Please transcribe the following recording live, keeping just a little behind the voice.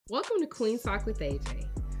Welcome to Queen Talk with AJ.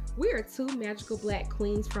 We are two magical black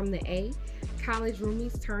queens from the A, college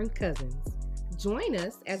roomies turned cousins. Join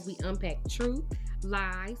us as we unpack truth,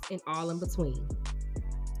 lies, and all in between.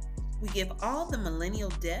 We give all the millennial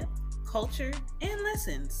depth, culture, and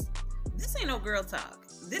lessons. This ain't no girl talk.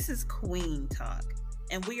 This is Queen Talk.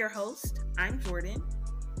 And we are hosts. I'm Jordan.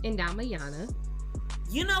 And I'm Ayana.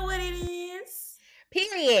 You know what it is?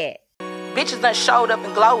 Period. Bitches done showed up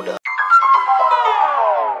and glowed up.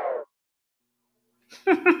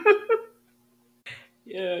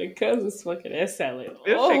 Yeah, cuz it's fucking that salad.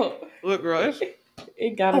 Look, girl.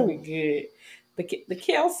 It gotta be good. The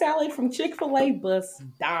kale salad from Chick-fil-A bust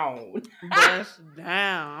down. Bust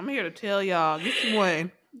down. I'm here to tell y'all. Get you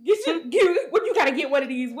one. What you gotta get one of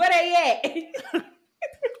these? Where they at?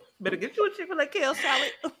 Better get you a Chick-fil-A kale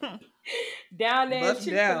salad. Down there at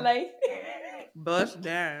Chick-fil-A. Bust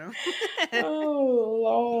down. Oh,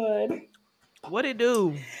 Lord. What it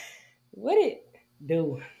do? What it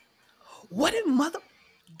do? What it mother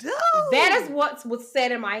do? That is what was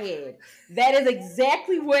said in my head. That is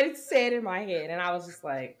exactly what it said in my head. And I was just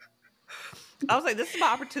like... I was like, this is my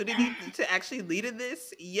opportunity to actually lead in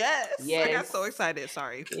this. Yes. I got so excited.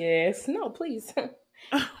 Sorry. Yes. No, please.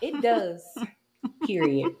 It does.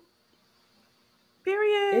 Period.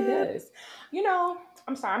 It does. You know,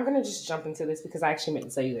 I'm sorry. I'm going to just jump into this because I actually meant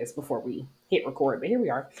to tell you this before we hit record. But here we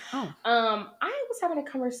are. Oh. I was having a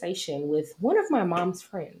conversation with one of my mom's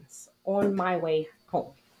friends on my way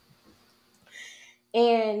home.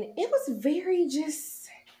 And it was very just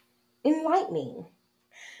enlightening.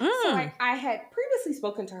 So I had previously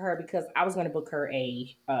spoken to her because I was going to book her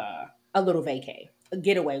a little vacay, a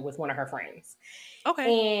getaway with one of her friends. Okay.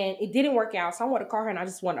 And it didn't work out. So I wanted to call her and I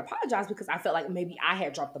just wanted to apologize because I felt like maybe I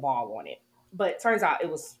had dropped the ball on it. But it turns out it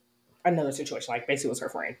was another situation. Like basically it was her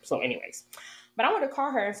friend. So anyways, but I wanted to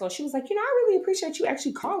call her. And so she was like, I really appreciate you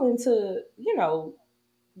actually calling to,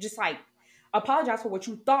 just like apologize for what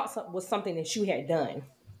you thought was something that you had done.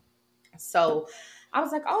 So I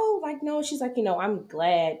was like, no. She's like, I'm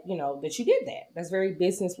glad, that you did that. That's very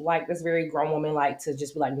business-like. That's very grown woman-like to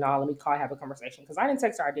just be like, no, let me call, have a conversation. Because I didn't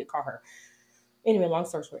text her. I did call her. Anyway, long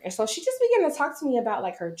story short. And so she just began to talk to me about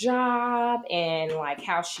like her job and like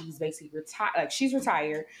how she's basically retired. Like she's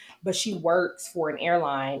retired, but she works for an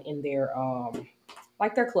airline in their,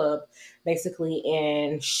 their club basically.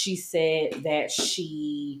 And she said that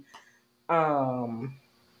she was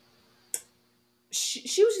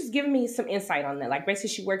just giving me some insight on that. Like basically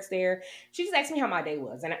she works there. She just asked me how my day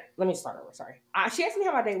was. And let me start over. Sorry. She asked me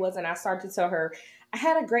how my day was. And I started to tell her I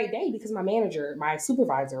had a great day because my manager, my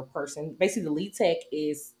supervisor person, basically the lead tech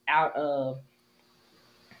is out.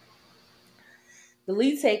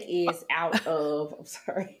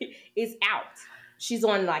 Is out. She's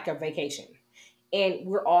on like a vacation and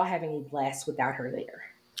we're all having a blast without her there.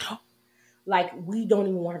 Like we don't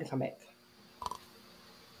even want her to come back.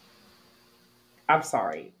 I'm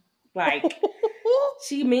sorry. Like,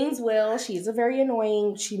 she means well. She's a very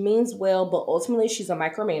annoying. She means well, but ultimately she's a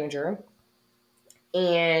micromanager.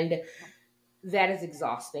 And that is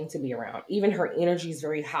exhausting to be around. Even her energy is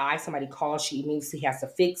very high. Somebody calls, she immediately has to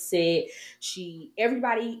fix it.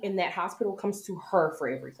 Everybody in that hospital comes to her for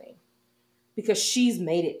everything. Because she's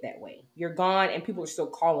made it that way. You're gone and people are still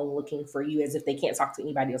calling looking for you as if they can't talk to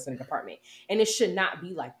anybody else in the department. And it should not be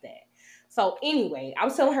like that. So anyway, I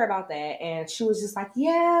was telling her about that and she was just like,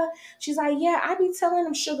 yeah. She's like, yeah, I be telling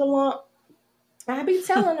them Sugar Lump. I be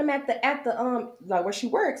telling them at the like where she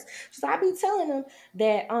works. She's like, I be telling them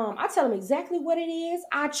that I tell them exactly what it is.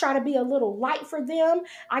 I try to be a little light for them.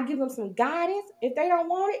 I give them some guidance. If they don't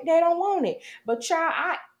want it, they don't want it. But child,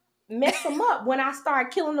 I mess them up when I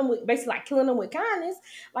start killing them with kindness.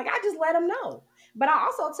 Like I just let them know. But I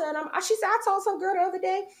also tell them, she said, I told some girl the other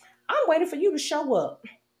day, I'm waiting for you to show up.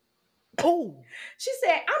 Oh, she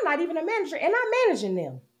said, I'm not even a manager and I'm managing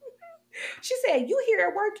them. She said, you here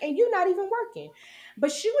at work and you're not even working.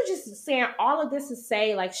 But she was just saying all of this to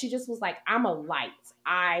say, like, she just was like, I'm a light.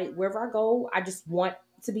 Wherever I go, I just want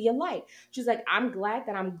to be a light. She's like, I'm glad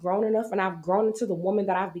that I'm grown enough and I've grown into the woman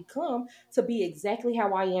that I've become to be exactly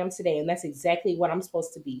how I am today. And that's exactly what I'm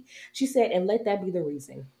supposed to be. She said, and let that be the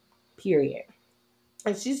reason, period.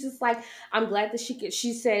 And she's just like, I'm glad that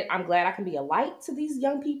she said, I'm glad I can be a light to these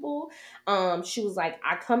young people. She was like,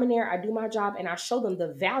 I come in there, I do my job, and I show them the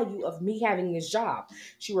value of me having this job.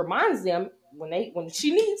 She reminds them when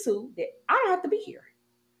she needs to, that I don't have to be here.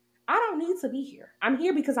 I don't need to be here. I'm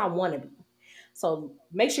here because I want to be. So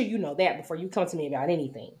make sure you know that before you come to me about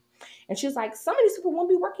anything. And she was like, some of these people won't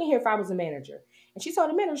be working here if I was a manager. And she told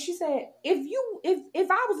the manager, she said, if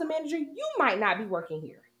I was a manager, you might not be working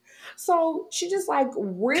here. So she just like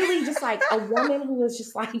really just like a woman who is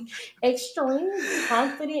just like extremely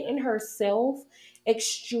confident in herself,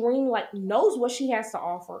 extreme like knows what she has to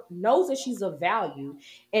offer, knows that she's of value,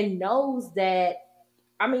 and knows that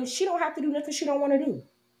I mean she don't have to do nothing she don't want to do.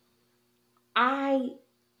 I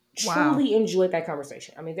Wow. truly enjoyed that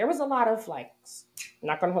conversation. I mean, there was a lot of like,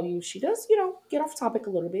 not gonna hold you, she does, get off topic a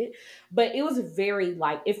little bit, but it was very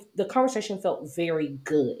like, if the conversation felt very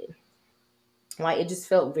good, like it just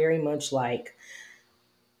felt very much like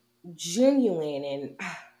genuine. And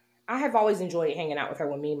I have always enjoyed hanging out with her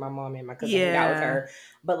when me and my mom and my cousin hang out with Yeah. her.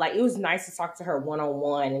 But like, it was nice to talk to her one on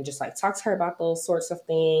one and just like talk to her about those sorts of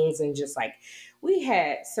things. And just like, we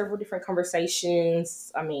had several different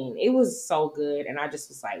conversations. I mean, it was so good. And I just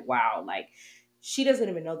was like, wow, like, she doesn't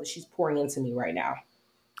even know that she's pouring into me right now.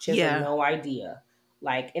 She has like Yeah. no idea.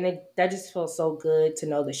 Like, and that just feels so good to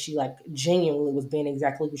know that she like genuinely was being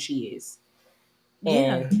exactly who she is.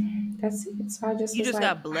 Yeah. And that's it. So I just You was just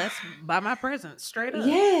like, got blessed by my presence, straight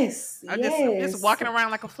up. yes, I'm just yes, walking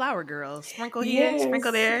around like a flower girl. Sprinkle here,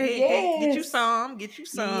 sprinkle yes, there. Hey, hey, get you yes, some, get you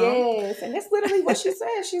some. yes. And that's literally what she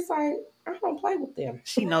said. She's like, I don't play with them.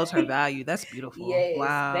 She knows her value. That's beautiful. Yes,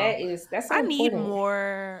 Wow. that's so I need important.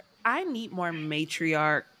 more I need more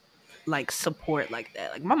matriarch like support like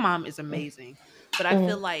that. Like my mom is amazing, but I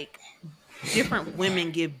feel Mhm. like different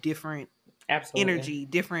women give different Absolutely. energy,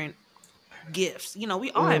 different gifts.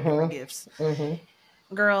 We all have different Mm-hmm. gifts. Mm-hmm.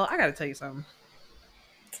 Girl, I got to tell you something.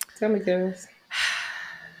 Tell me, girls.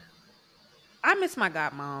 I miss my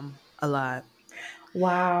godmom a lot.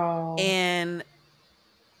 Wow. And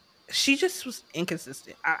she just was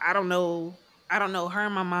inconsistent. I don't know. I don't know her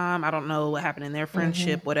and my mom. I don't know what happened in their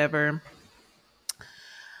Mm-hmm. friendship, whatever.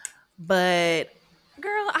 But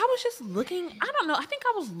girl, I was just looking. I don't know. I think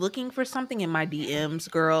I was looking for something in my DMs,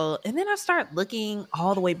 girl. And then I start looking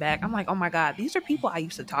all the way back. I'm like, oh my God, these are people I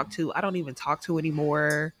used to talk to. I don't even talk to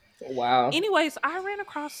anymore. Wow. Anyways, I ran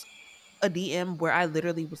across a DM where I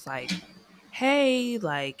literally was like, hey,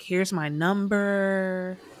 like, here's my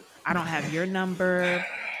number. I don't have your number.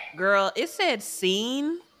 Girl, it said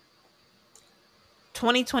seen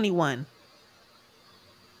 2021.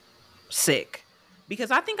 Sick.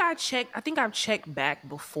 Because I think I've checked back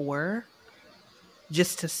before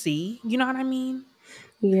just to see, you know what I mean?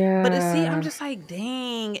 But to see, I'm Yeah. just like,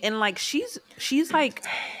 dang. And like she's like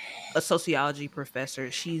a sociology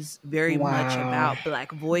professor. She's very much Wow. about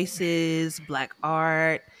black voices, black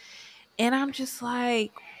art. And I'm just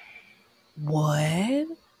like, what?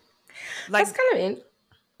 That's Like, kind of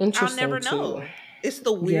I'll never interesting too. know. It's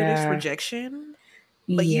the weirdest Yeah. rejection.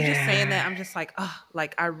 But you just saying Yeah. that, I'm just like, oh,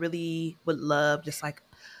 like I really would love just like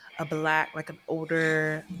a black, like an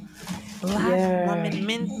older black Yeah. woman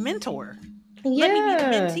mentor. Let me be the Yeah.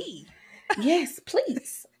 mentee. Yes,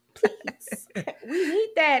 please. Please. We need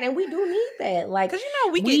that and we do need that. Like Cause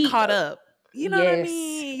we get we caught up. You know what I yes,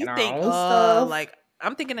 mean? You in our think, own oh, stuff. like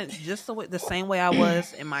I'm thinking it just the same way I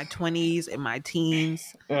was in my 20s, in my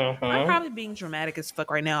teens. I'm Mm-hmm. probably being dramatic as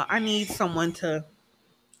fuck right now. I need someone to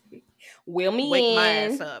Wheel wake my me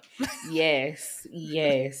ass in. up. Yes.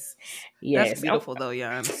 Yes. That's Yes. beautiful though,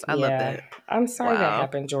 Jans. I love Yeah, that. I'm sorry that Wow.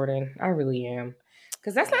 happened, Jordan. I really am.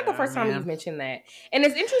 Because that's not the Yeah, first time you've man. mentioned that. And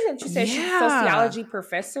it's interesting that you said she's a Yeah. sociology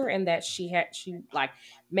professor and that she like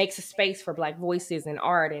makes a space for black voices and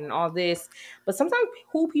art and all this. But sometimes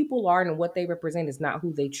who people are and what they represent is not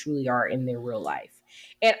who they truly are in their real life.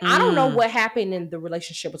 And I don't know Mm, what happened in the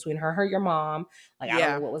relationship between her, your mom. Like I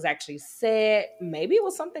don't know yeah. what was actually said. Maybe it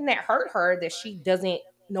was something that hurt her that she doesn't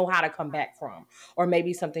know how to come back from, or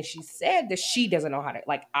maybe something she said that she doesn't know how to,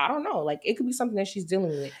 like, I don't know, like it could be something that she's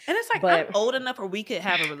dealing with. And it's like I'm But old enough where we could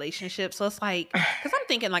have a relationship. So it's like, because I'm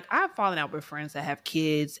thinking like I've fallen out with friends that have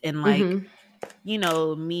kids, and like, mhm.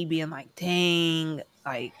 me being like, dang,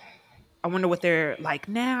 like I wonder what they're like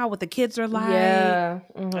now, what the kids are like. Yeah,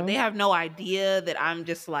 They have no idea that I'm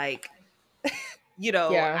just like,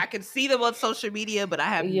 yeah, I can see them on social media, but I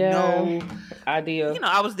have yeah, no, idea.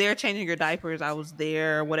 I was there changing your diapers. I was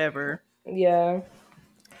there, whatever. Yeah,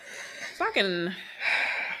 So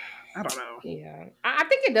I don't know. yeah, I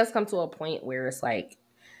think it does come to a point where it's like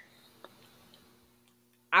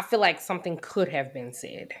I feel like something could have been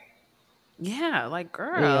said. Yeah, like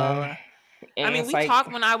Yeah, girl. I and mean, it's we like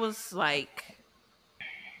talked when I was like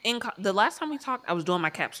the last time we talked, I was doing my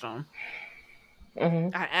capstone.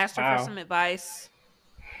 mhm. I asked her for Wow. some advice.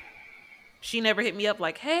 She never hit me up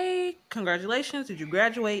like, "Hey, congratulations, did you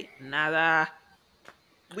graduate?" Nada.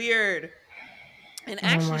 Weird. And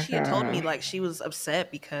Oh actually, my she had told me god. like she was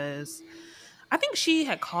upset because I think she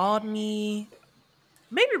had called me,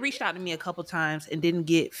 maybe reached out to me a couple times and didn't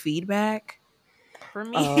get feedback. for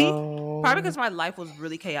me. Probably because my life was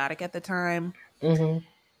really chaotic at the time. Mm-hmm.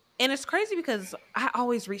 And it's crazy because I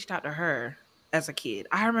always reached out to her as a kid.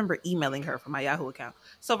 I remember emailing her from my Yahoo account.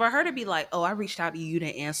 So for her to be like, oh, I reached out to you, you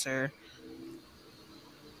didn't answer.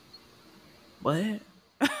 What?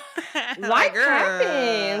 Life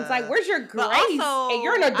happens. Like, where's your grace? Also, and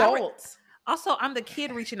you're an adult. Also, I'm the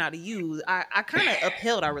kid reaching out to you. I kind of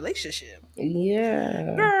upheld our relationship.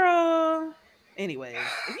 Yeah. Girl. Anyways,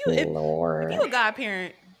 if you a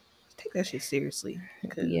godparent, take that shit seriously.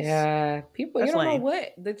 Yeah. People, you don't know lame.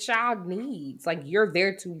 what the child needs. Like, you're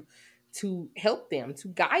there to help them, to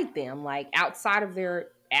guide them, like, outside of their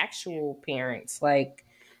actual parents. Like,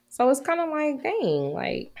 so it's kind of like, dang,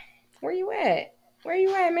 like, where you at? Where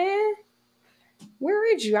you at, man?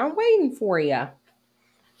 Where is you? I'm waiting for you.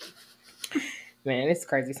 Man, it's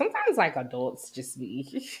crazy. Sometimes, like, adults just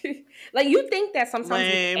be like, you think that sometimes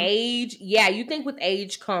Lame. with age, you think with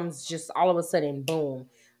age comes just all of a sudden, boom,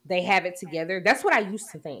 they have it together. That's what I used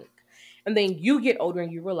to think. And then you get older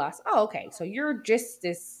and you realize, oh, okay, so you're just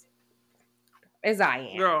as I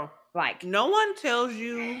am. Girl, like, no one tells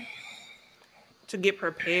you to get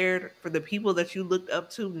prepared for the people that you looked up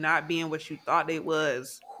to not being what you thought they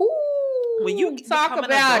was. When you talk become about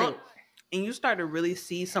an adult, and you start to really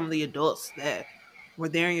see some of the adults that were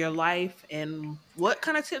there in your life and what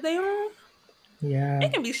kind of tip they on,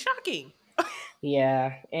 it can be shocking.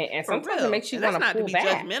 Yeah, and sometimes it makes you want to pull be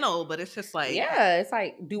back. judgmental, but it's just like, it's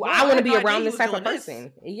like, do I want to be around this type of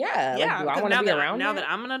person? Yeah, yeah. Like, do I want to be around? Now that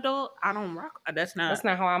I'm an adult, I don't rock. That's not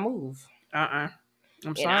how I move. I'm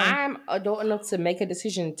sorry. And I'm adult enough to make a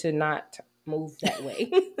decision to not move that way.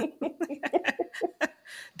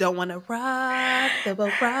 Don't want to rock the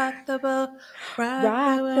boat, rock the boat,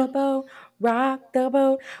 rock the boat, rock the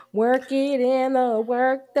boat, work it in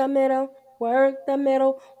work the middle, work the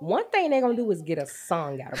middle. One thing they're gonna do is get a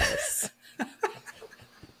song out of us.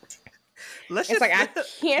 I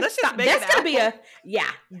can't stop. That's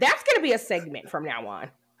gonna be a segment from now on.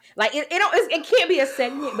 Like it can't be a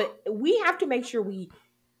segment, but we have to make sure we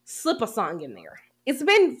slip a song in there. It's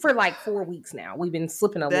been for like 4 weeks now. We've been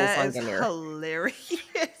slipping a little song in there.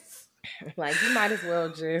 Hilarious. Like, you might as well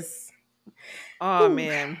just. Oh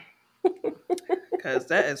man, because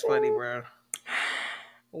that is funny, bro.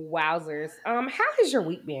 Wowzers. How has your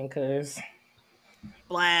week been? Cause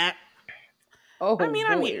black. Oh, I mean,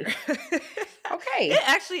 boy. I'm here. Okay.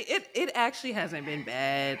 It actually hasn't been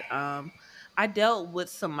bad. I dealt with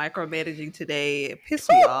some micromanaging today. It pissed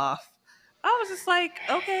me off. I was just like,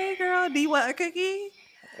 okay, girl, do you want a cookie?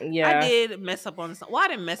 Yeah. I did mess up on something. Well, I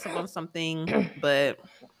didn't mess up on something, but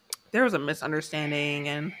there was a misunderstanding.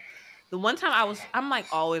 And the one time I'm like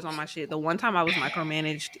always on my shit. The one time I was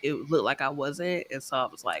micromanaged, it looked like I wasn't. And so I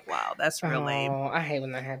was like, wow, that's real lame. Oh, I hate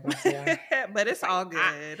when that happens. Yeah. But it's all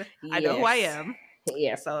good. I know who I am.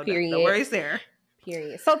 Yeah. So period. no worries there.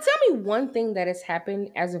 Period. So tell me one thing that has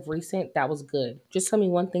happened as of recent that was good. Just tell me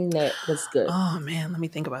one thing that was good. Oh man, let me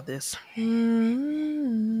think about this.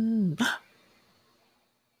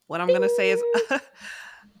 What I'm gonna say is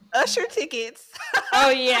Usher tickets.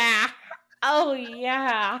 Oh yeah.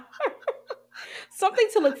 Something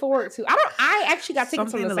to look forward to. I actually got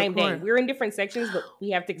tickets on the same day. We're in different sections, but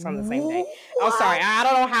we have tickets on the same day. Oh, sorry. I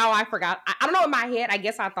don't know how I forgot. I don't know in my head. I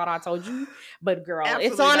guess I thought I told you, but girl,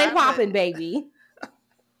 it's on and popping, baby.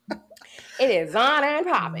 It is on and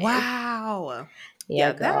popping. Wow.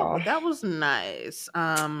 Yeah, that was nice.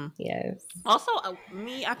 Yes. Also, I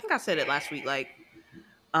think I said it last week. Like,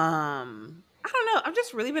 I don't know. I've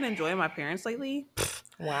just really been enjoying my parents lately.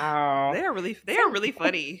 Wow. They are really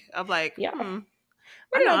funny. I'm like, yeah.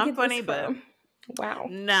 I know I'm funny, but wow.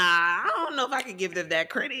 Nah, I don't know if I could give them that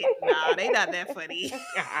credit. Nah, they not that funny.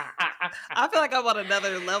 I feel like I'm on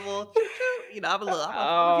another level. You know, I'm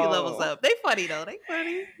a few levels up. They funny though. They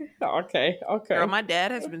funny. Okay. Girl, my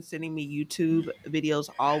dad has been sending me YouTube videos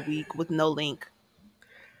all week with no link.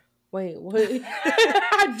 Wait, what?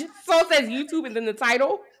 So it says YouTube and then the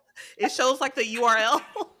title? It shows like the URL.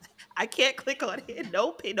 I can't click on it.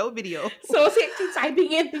 No video. So is he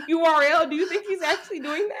typing in the URL? Do you think he's actually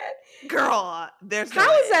doing that? Girl, there's How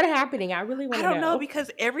is that happening? I really want to know. I don't know because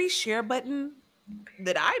every share button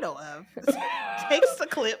that I know of takes the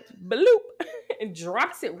clip, bloop, and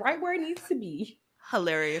drops it right where it needs to be.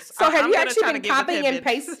 Hilarious. So have you actually been copying and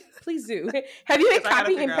pasting? Please do. Have you been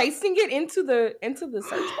copying and pasting it into the search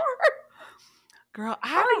bar? Girl,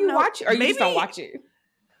 how do you watch it? Or you just don't watch it?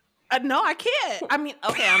 No, I can't. I mean,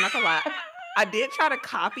 okay, I'm not gonna lie. I did try to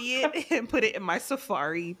copy it and put it in my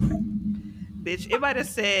Safari Bitch, it might have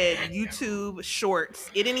said YouTube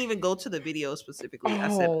Shorts. It didn't even go to the video specifically.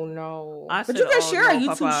 Oh no! I But said, you can oh share a no,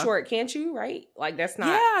 YouTube Papa. short, can't you? Right? Like that's not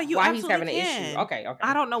Yeah, you why he's absolutely having an issue. can. Okay, okay.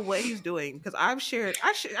 I don't know what he's doing because I shared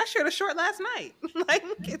a short last night. Like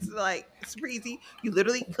it's super easy. You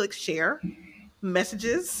literally click share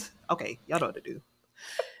messages. Okay, y'all know what to do.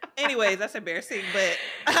 Anyways, that's embarrassing, but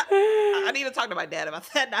I need to talk to my dad about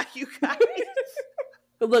that, not you guys.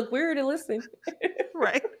 But look, we're here to listen.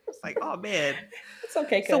 Right? It's like, oh man. It's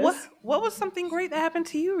okay, So cuz. what was something great that happened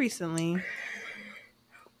to you recently?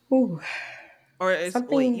 Ooh, Or is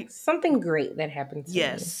wait, something great that happened to me.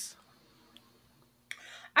 yes.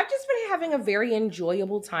 I've just been having a very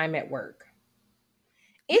enjoyable time at work.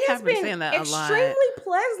 You It has have been been saying that a lot. extremely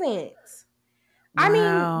pleasant. I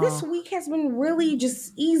mean, this Wow. week has been really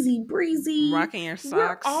just easy breezy. Rocking your We're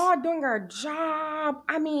socks. all doing our job.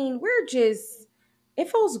 I mean, it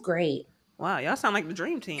feels great. Wow, y'all sound like the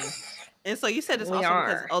dream team. And so you said it's We also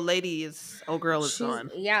because are. old girl is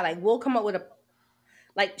gone. Yeah, like we'll come up with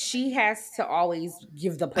she has to always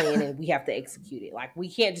give the plan and we have to execute it. Like we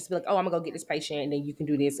can't just be like, oh, I'm gonna go get this patient and then you can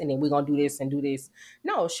do this and then we're gonna do this and do this.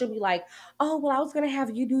 No, she'll be like, oh, well, I was gonna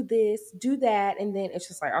have you do this, do that, and then it's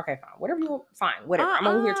just like, okay, fine, whatever you want, fine, whatever. I'm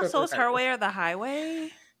over here to So it's her way or the highway?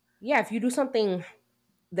 Yeah, if you do something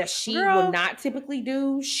that she Girl. will not typically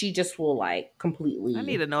do, she just will like completely. I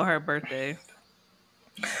need to know her birthday.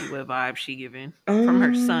 See what vibe she giving from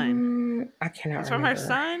her son. I cannot. From remember. her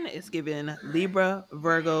son, it's given Libra,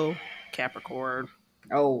 Virgo, Capricorn.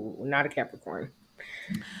 Oh, not a Capricorn.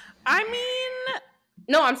 I mean,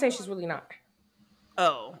 no, I'm saying she's really not.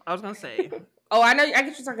 Oh, I was gonna say. Oh, I know. I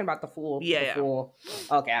guess you're talking about the fool. Yeah. Fool.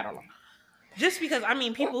 Okay, I don't know. Just because I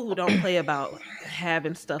mean, people who don't play about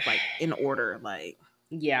having stuff like in order, like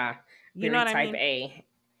yeah, you know what I mean. Type A.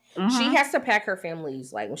 Mm-hmm. She has to pack her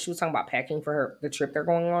family's, like when she was talking about packing for the trip they're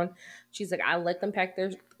going on, she's like, I let them pack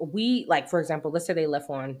theirs. For example, let's say they left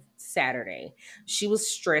on Saturday. She was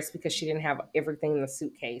stressed because she didn't have everything in the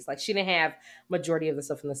suitcase. Like she didn't have majority of the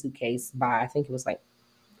stuff in the suitcase by, I think it was like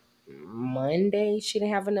Monday. She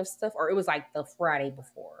didn't have enough stuff, or it was like the Friday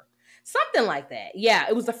before. Something like that. Yeah,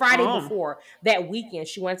 it was the Friday before that weekend.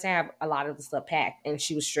 She wanted to have a lot of the stuff packed and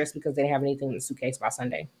she was stressed because they didn't have anything in the suitcase by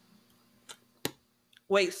Sunday.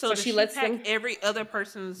 Wait, so she lets pack every other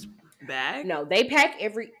person's bag? No, they pack she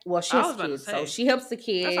has kids, so she helps the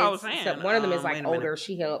kids. That's what I was saying. Except one of them is like older,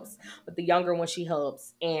 she helps, but the younger one she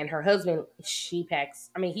helps, and her husband he packs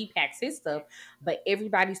his stuff, but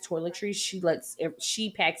everybody's toiletries she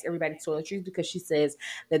packs everybody's toiletries because she says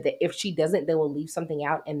that if she doesn't, they will leave something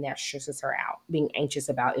out, and that stresses her out, being anxious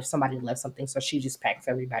about if somebody left something, so she just packs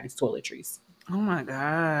everybody's toiletries. Oh my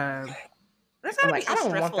god, that's gotta be a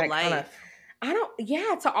stressful life.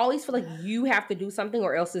 To always feel like you have to do something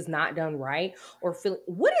or else it's not done right, or feel,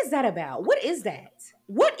 what is that about? What is that?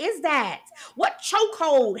 What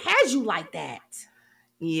chokehold has you like that?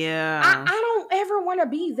 Yeah. I don't ever want to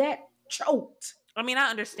be that choked. I mean,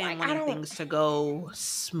 I understand wanting things to go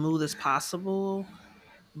smooth as possible,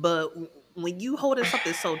 but when you holding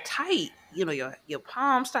something so tight, you know, your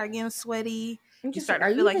palms start getting sweaty. You start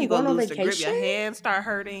to feel like you're going to lose the grip. Your hands start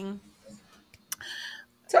hurting.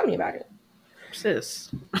 Tell me about it. Sis,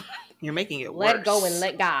 you're making it worse. Let go and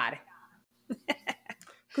let God.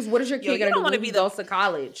 Because what is your kid going to do when he goes to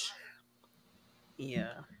college?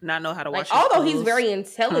 Yeah. Not know how to wash although he's very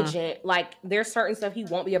intelligent, like there's certain stuff he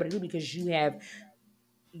won't be able to do because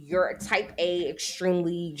you're type A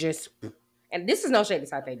extremely just, and this is no shade to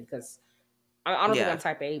type A because I don't think I'm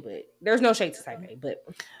type A, but there's no shade to type A, but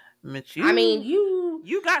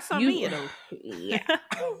you got something in you though. Yeah.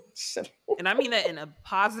 And I mean that in a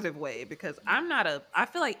positive way because I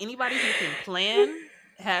feel like anybody who can plan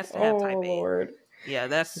has to have type A. Lord. Yeah,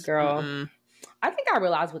 that's girl. I think I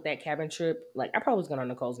realized with that cabin trip, like I probably was going on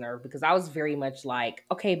Nicole's nerve because I was very much like,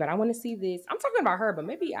 okay, but I want to see this. I'm talking about her, but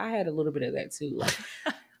maybe I had a little bit of that too.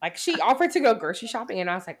 Like she offered to go grocery shopping and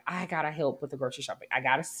I was like, I gotta help with the grocery shopping. I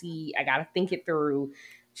gotta think it through.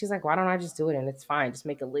 She's like, why don't I just do it? And it's fine. Just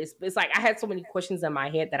make a list. But it's like, I had so many questions in my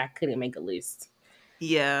head that I couldn't make a list.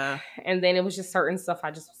 Yeah. And then it was just certain stuff.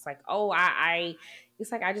 I just was like, oh,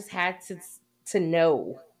 it's like, I just had to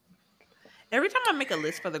know. Every time I make a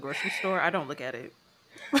list for the grocery store, I don't look at it.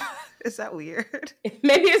 Is that weird?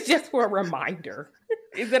 Maybe it's just for a reminder.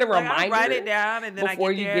 Is it a reminder? I write it down and then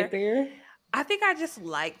before you get there. I think I just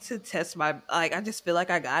like to test I just feel like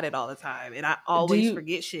I got it all the time. And I always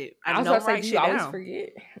forget shit. I don't write shit down. You always forget?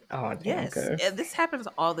 Oh, damn. Yes. Okay. This happens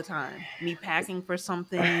all the time. Me packing for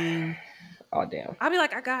something. Oh, damn. I'll be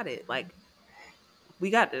like, I got it. Like, we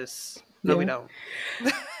got this. No, we don't.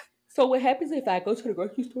 So what happens if I go to the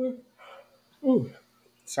grocery store?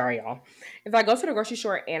 Sorry, y'all. If I go to the grocery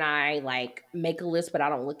store and I like make a list, but I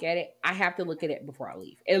don't look at it, I have to look at it before I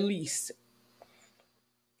leave. At least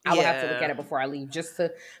I will have to look at Yeah. it before I leave just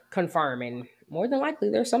to confirm. And more than likely,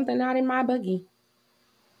 there's something not in my buggy.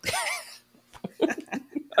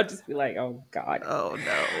 I'll just be like, oh God. Oh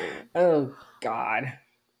no. Oh God.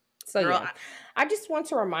 So Girl, yeah, I just want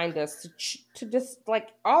to remind us to just like,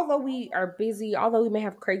 although we are busy, although we may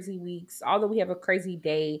have crazy weeks, although we have a crazy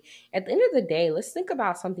day, at the end of the day, let's think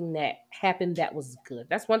about something that happened that was good.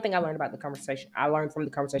 That's one thing I learned about the conversation. I learned from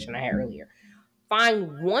the conversation I had earlier.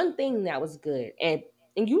 Find one thing that was good, and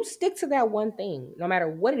you stick to that one thing, no matter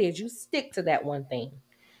what it is. You stick to that one thing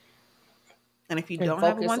and if you and don't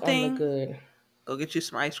have focus one on the thing, good. go get you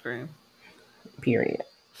some ice cream. Period.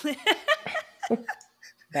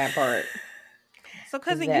 That part. So,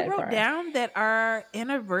 cousin, you That wrote part. down that our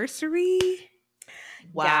anniversary,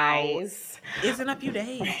 wow, Guys, is in a few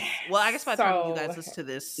days. Well, I guess by the time you guys So, listen to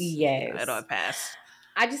this, yes. it'll have passed.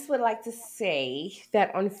 I just would like to say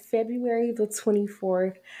that on February the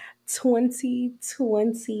 24th,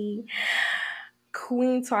 2020,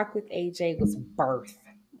 Queen Talk with AJ was birthed.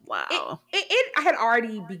 Wow. It had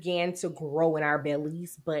already began to grow in our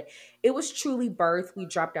bellies, but it was truly birthed. We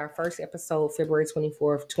dropped our first episode February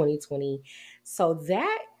 24th, 2020. So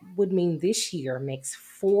that would mean this year makes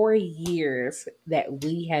 4 years that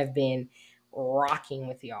we have been rocking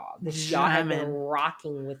with y'all. That y'all have been Jamming.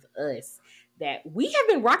 rocking with us. That we have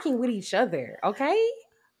been rocking with each other, okay?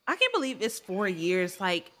 I can't believe it's 4 years.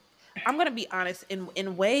 Like, I'm gonna be honest,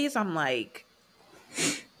 in ways I'm like,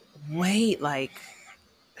 wait, like,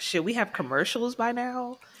 should we have commercials by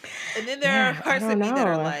now? And then there are Yeah, I parts don't of me that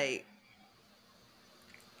are know. like,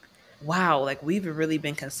 wow, like we've really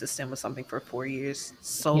been consistent with something for 4 years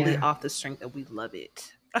solely Yeah. off the strength that we love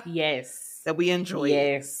it. Yes. That we enjoy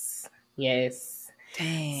it. Yes.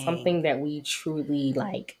 Dang. Something that we truly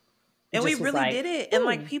like. And we just was really like, did it. And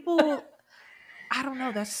like "Ooh." people, I don't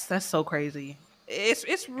know, that's so crazy.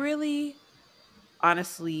 It's really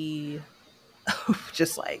honestly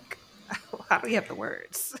just like, how do we have the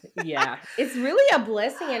words? Yeah, it's really a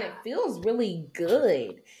blessing and it feels really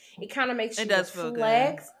good. It kind of makes It you does feel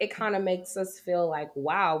reflect. good. It kind of makes us feel like,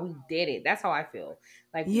 wow, we did it. That's how I feel.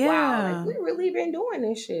 Like, wow, like Yeah. we really been doing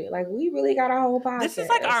this shit. Like we really got a whole podcast. This is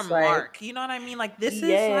like our Like, mark. You know what I mean? Like this is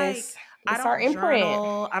like, yes, I it's our don't imprint.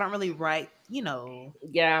 journal. I don't really write, you know,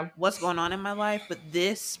 Yeah, what's going on in my life. But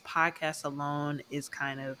this podcast alone is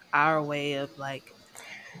kind of our way of like,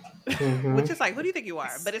 which is like, who do you think you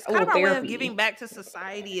are? But it's a kind of little our way of therapy. giving back to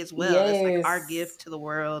society as well. It's like our Yes, gift to the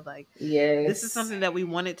world. Like yes. this is something that we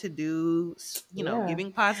wanted to do, you know, Yeah.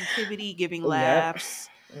 giving positivity, giving Oh, yep. laughs.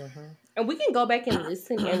 And we can go back and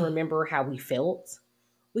listen and remember how we felt.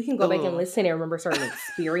 We can go back and Ooh. listen and remember certain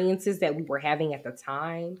experiences that we were having at the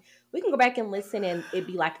time. We can go back and listen and it'd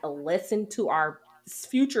be like a lesson to our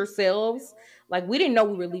future selves. Like we didn't know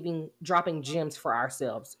we were dropping gems for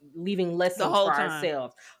ourselves, leaving The lessons whole for time.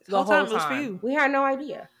 ourselves. The whole time it was for you. We had no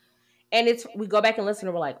idea. And we go back and listen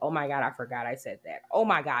and we're like, oh my God, I forgot I said that. Oh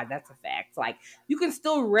my God, that's a fact. Like you can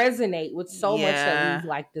still resonate with so much that we've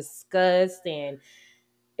like discussed, and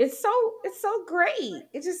it's so great.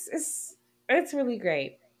 It's really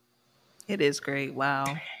great. It is great. Wow.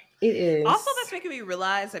 It is. Also, that's making me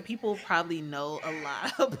realize that people probably know a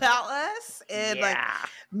lot about us. And like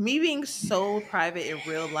me being so private in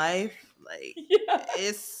real life, like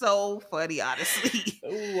it's so funny, honestly.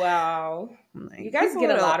 Wow. Like, you guys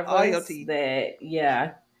get a lot of all your us tea. that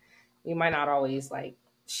you might not always like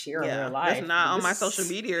share in real life. That's not on my social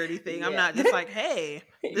media or anything. Yeah. I'm not just like, hey,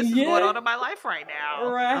 this is going on in my life right now.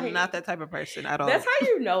 Right. I'm not that type of person at all. That's how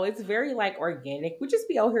you know it's very like organic. We just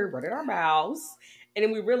be out here running our mouths, and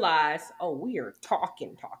then we realize, oh, we are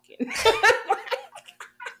talking.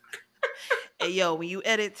 Hey, yo, when you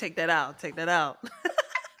edit, take that out. For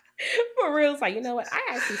real, it's like, you know what? I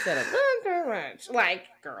actually said a little too much. Like,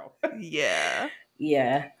 girl. Yeah.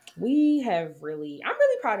 Yeah. I'm really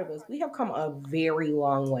proud of us. We have come a very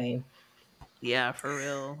long way. Yeah, for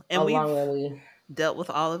real. And we've dealt with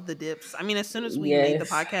all of the dips. I mean, as soon as we made the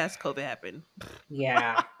podcast, COVID happened.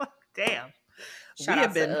 Yeah. Damn. Shout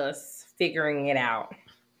out to us figuring it out.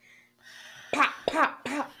 Pop, pop,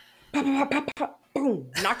 pop, pop, pop, pop, pop,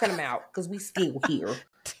 boom. Knocking them out because we still here.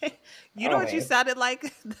 You know what you sounded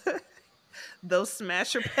like? Those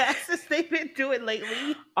smasher passes they've been doing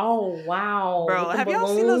lately. Oh wow, bro! Have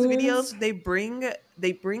y'all seen those videos? They bring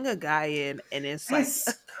a guy in, and it's That's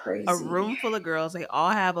like crazy. A room full of girls. They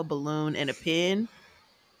all have a balloon and a pin,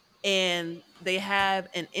 and they have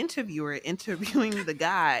an interviewer interviewing the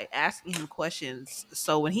guy, asking him questions.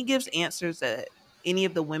 So when he gives answers that any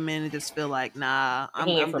of the women just feel like, nah,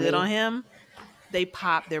 I'm good on him, they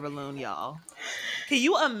pop their balloon, y'all. Can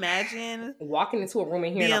you imagine walking into a room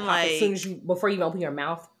and hearing a pop like, as soon as before you open your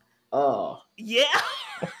mouth? Oh, yeah.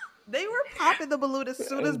 They were popping the balloon as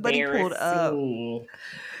soon as Buddy pulled up.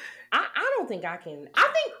 I don't think I can.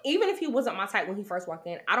 I think even if he wasn't my type when he first walked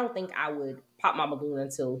in, I don't think I would pop my balloon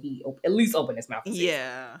until he at least opened his mouth.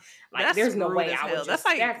 Yeah, like there's no way I would.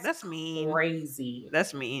 That's mean. Crazy.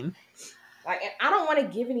 That's mean. Like, and I don't want to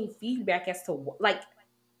give any feedback as to like,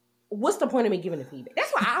 what's the point of me giving the feedback?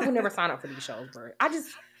 That's why I would never sign up for these shows, bro. I just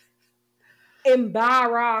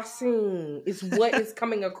embarrassing is what is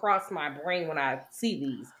coming across my brain when I see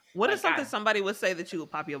these. What is something somebody would say that you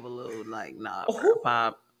would pop your balloon? Like, nah,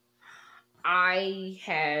 pop. I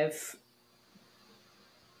have.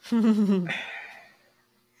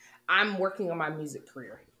 I'm working on my music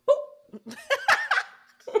career.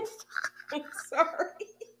 I'm sorry.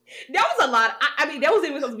 That was a lot. I mean, that wasn't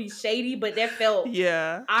even supposed to be shady, but that felt.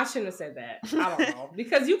 Yeah. I shouldn't have said that. I don't know.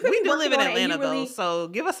 Because you could. We do live in Atlanta, though, so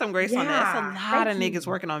give us some grace on that. It's a lot of niggas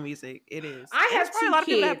working on music. It is. I have probably a lot of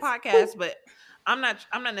people that podcasts, but I'm not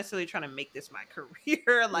necessarily trying to make this my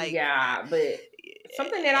career. Like, yeah, but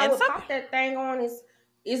something that I would pop that thing on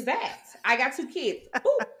is that I got 2 kids.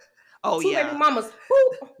 Boop. Oh, 2 baby mamas.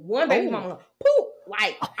 Boop. 1 baby mama. Boop.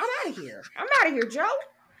 Like, I'm out of here. Joe.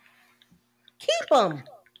 Keep them.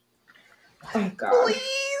 Oh, God.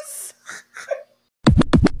 Please.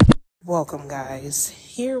 Welcome, guys.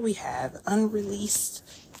 Here we have unreleased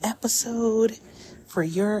episode for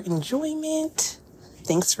your enjoyment.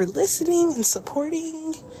 Thanks for listening and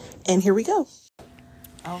supporting. And here we go.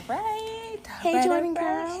 All right. Hey, Jordan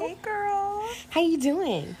girl. Hey, girl. How you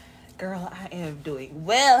doing? Girl, I am doing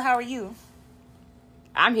well. How are you?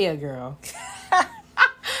 I'm here, girl. No,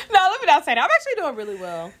 let me not say that. I'm actually doing really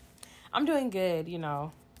well. I'm doing good, you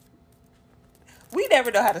know. We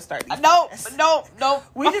never know how to start these. Nope.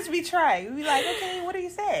 We just be trying. We be like, okay, what do you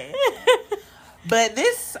say? But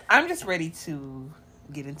I'm just ready to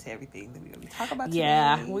get into everything that we're going to talk about today.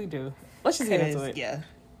 Yeah, we do. Let's just get into it. Yeah.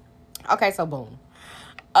 Okay, so boom.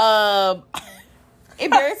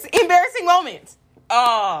 Embarrassing moments.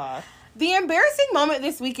 The embarrassing moment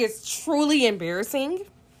this week is truly embarrassing.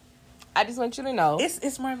 I just want you to know.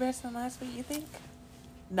 It's more embarrassing than last week, you think?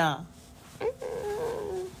 No.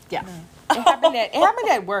 Yeah. No. It happened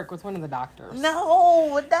at work with one of the doctors.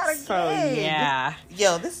 No, not again. So, yeah.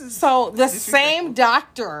 Yo, this is... So, the same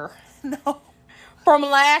doctor. No. From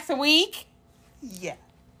last week. Yeah.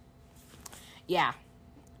 Yeah.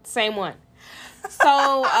 Same one.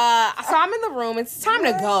 So I'm in the room. It's time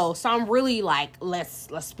to go. So I'm really like, let's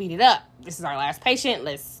speed it up. This is our last patient.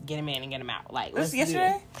 Let's get him in and get him out. Like, this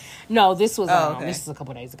yesterday? No, this was okay. This is a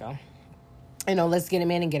couple days ago. You know, let's get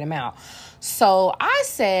him in and get him out. So I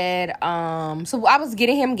said, so I was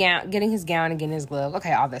getting his gown and getting his glove.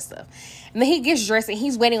 Okay, all that stuff. And then he gets dressed and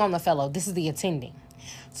he's waiting on the fellow. This is the attending.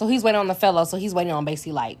 So he's waiting on the fellow. So he's waiting on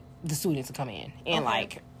basically like the student to come in and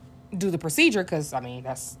like do the procedure. Cause I mean,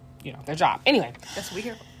 that's, you know, their job. Anyway. That's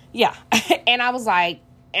weird. Yeah. And I was like,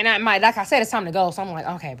 like I said, it's time to go. So I'm like,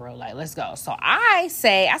 okay, bro, like, let's go. So I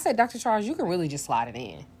said, Dr. Charles, you can really just slide it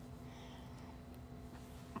in.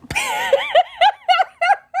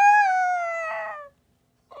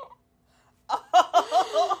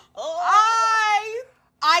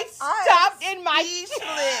 I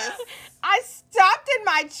stopped in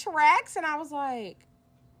my tracks and I was like,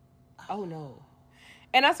 oh no.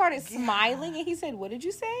 And I started smiling and he said, what did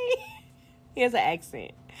you say? He has an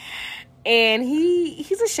accent. And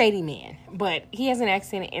he's a shady man, but he has an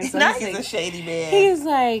accent. And so he's a shady man. He's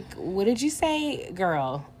like, what did you say,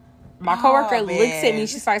 girl? My coworker looks at me.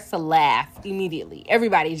 She starts to laugh immediately.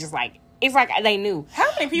 Everybody's just like, it's like they knew. How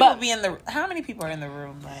many people are in the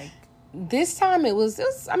room? Like, this time it was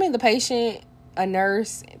the patient, a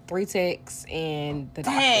nurse, 3 techs, and the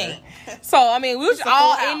doctor. Dang. So, I mean, we was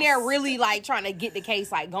all in there really, like, trying to get the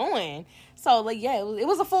case, like, going. So, like, yeah, it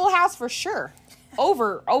was a full house for sure.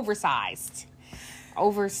 Oversized.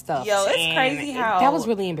 Overstuffed. Yo, it's crazy how... That was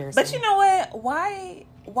really embarrassing. But you know what?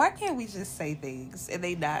 Why can't we just say things and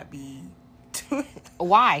they not be...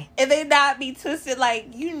 Why? And they not be twisted like,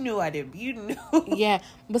 you knew I didn't. You knew. Yeah.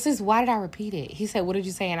 But sis, why did I repeat it? He said, what did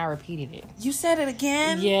you say? And I repeated it. You said it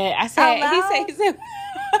again? Yeah. I said, he said,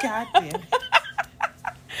 God damn.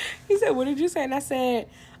 He said, what did you say? And I said,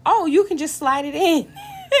 oh, you can just slide it in.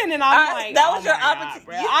 And then I was like, that was your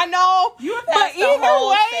opportunity. I know. You were past the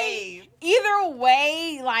whole save. Either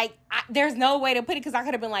way, like, there's no way to put it because I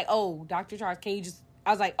could have been like, oh, Dr. Charles, can you just,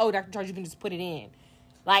 I was like, oh, Dr. Charles, you can just put it in.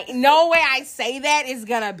 Like, no way I say that is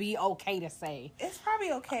going to be okay to say. It's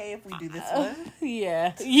probably okay if we do this one.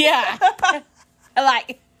 Yeah. Yeah.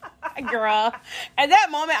 Like, Girl. At that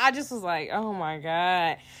moment, I just was like, oh my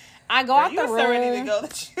God. I go out the room. Ready to go.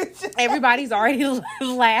 Everybody's already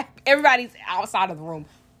laughing. Everybody's outside of the room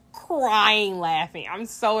crying, laughing. I'm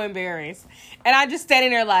so embarrassed. And I just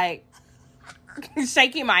standing there like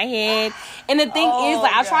shaking my head. And the thing is,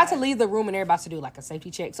 like, I tried to leave the room and everybody's to do like a safety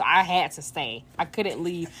check. So I had to stay. I couldn't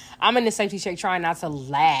leave. I'm in the safety check trying not to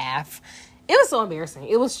laugh. It was so embarrassing.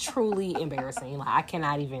 It was truly embarrassing. Like, I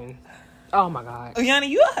cannot even. Oh my God. Yana,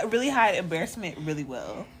 you really hide embarrassment really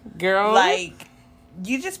well. Girl. Like,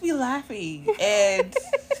 you just be laughing and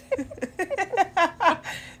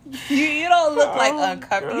you don't look like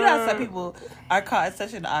uncomfortable. You know how some people are caught in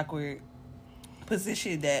such an awkward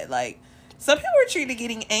position that, like, some people are treated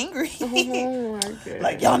getting angry. Oh my God.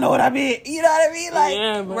 Like, y'all know what I mean. You know what I mean? Like,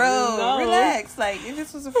 yeah, bro, relax. Like, it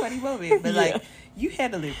just was a funny moment. But, like, you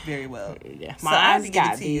handled it very well. Yeah, so I have to give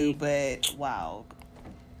it to you, but wow.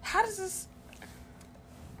 How does this...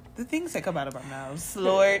 The things that come out of our mouths,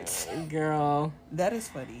 Lord. Girl. That is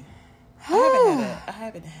funny. I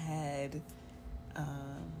haven't had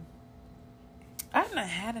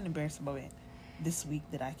an embarrassing moment this week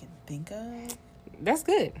that I can think of. That's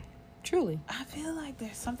good. Truly. I feel like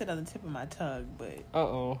there's something on the tip of my tongue, but...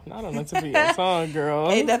 Uh-oh. Not on the tip of your tongue,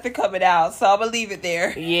 girl. Ain't nothing coming out, so I'm going to leave it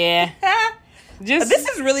there. Yeah. This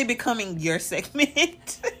is really becoming your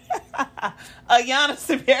segment. Ayana's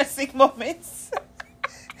embarrassing moments.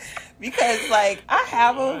 Because, like, I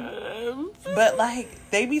have them, but, like,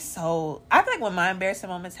 they be so... I feel like when my embarrassing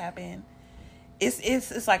moments happen,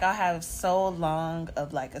 it's like I'll have so long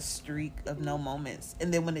of, like, a streak of no moments.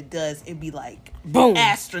 And then when it does, it'd be, like, boom,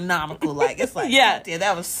 astronomical. Like, it's like, yeah,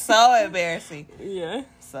 that was so embarrassing. Yeah.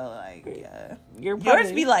 So, like, yeah.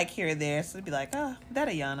 Yours be, like, here and there. So it'd be like, oh, that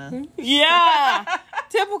Ayana. Yeah.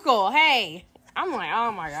 Typical. Hey. I'm like,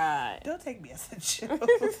 oh my God. Don't take me as a joke.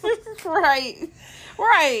 Right.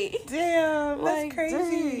 Damn, that's like, crazy.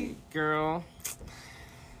 Dang, girl.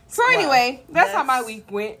 So anyway, that's how my week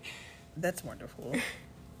went. That's wonderful.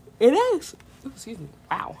 It is. Excuse me.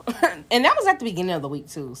 Wow. And that was at the beginning of the week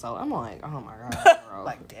too. So I'm like, oh my God, girl.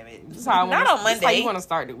 Like, damn it. Not on Monday. That's how you want to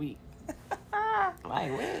start the week. Like,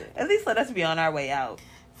 what? At least let us be on our way out.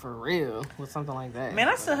 For real, with something like that. Man,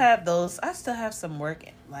 I still have some work,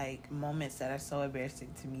 like, moments that are so embarrassing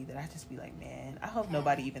to me that I just be like, man, I hope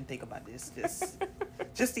nobody even think about this.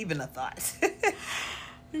 Just even a thought.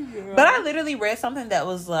 Yeah. But I literally read something that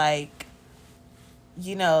was like,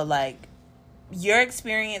 you know, like, your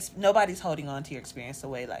experience, nobody's holding on to your experience the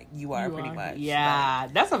way, like, you are pretty much. Yeah,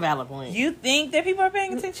 like, that's a valid point. You think that people are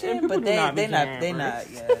paying attention, but they not. Yeah,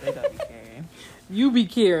 they don't be caring. You be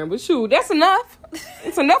caring, but shoot, that's enough.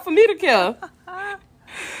 It's enough for me to care.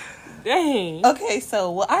 Dang. Okay,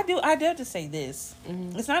 so I do have to say this.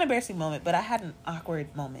 Mm-hmm. It's not an embarrassing moment, but I had an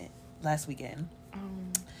awkward moment last weekend.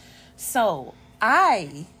 So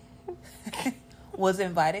I was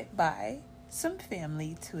invited by some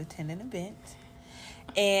family to attend an event,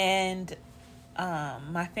 and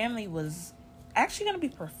my family was actually going to be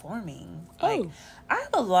performing. Like, I have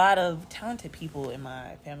a lot of talented people in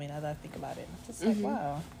my family now that I think about it. I'm just like,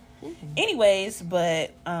 wow. Mm-hmm. Anyways,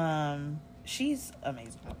 but she's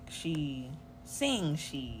amazing. She sings,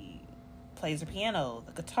 she plays the piano,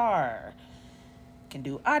 the guitar, can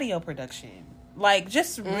do audio production. Like,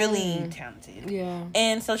 just really talented. Yeah.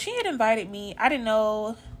 And so she had invited me. I didn't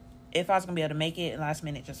know if I was going to be able to make it, and last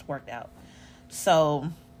minute just worked out. So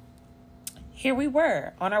here we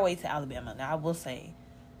were on our way to Alabama. Now, I will say,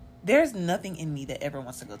 there's nothing in me that ever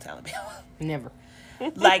wants to go to Alabama. Never.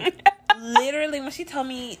 Like, literally, when she told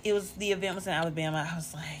me the event was in Alabama, I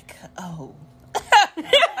was like, oh.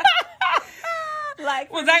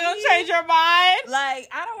 Like, was that gonna change your mind? Like,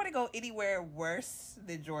 I don't want to go anywhere worse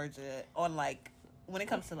than Georgia on, like, when it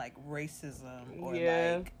comes to, like, racism or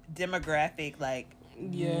like demographic. Like,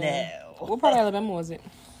 no. What part of Alabama was it?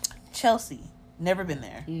 Chelsea. Never been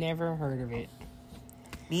there. Never heard of it.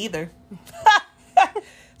 Me either.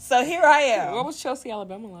 So here I am. What was Chelsea,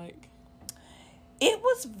 Alabama like? It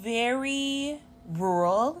was very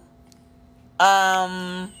rural. There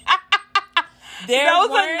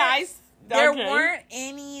weren't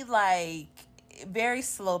any, like, very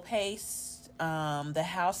slow paced. The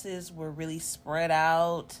houses were really spread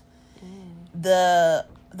out. The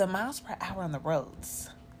miles per hour on the roads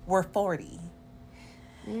were 40.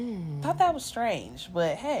 Thought that was strange,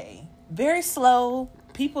 but hey, very slow.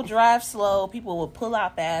 People drive slow. People will pull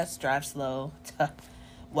out fast, drive slow.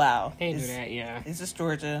 Wow. They do that, yeah. Is this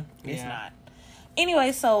Georgia? It's not.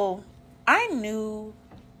 Anyway, so I knew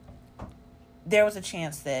there was a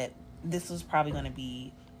chance that this was probably going to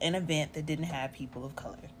be an event that didn't have people of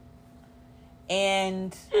color.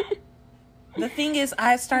 And The thing is,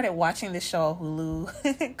 I started watching this show on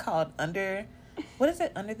Hulu called Under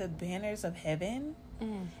the Banners of Heaven?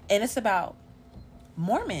 And it's about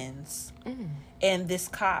Mormons and this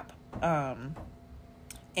cop and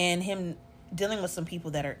him dealing with some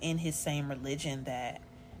people that are in his same religion that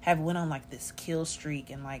have went on like this kill streak,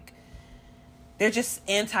 and like they're just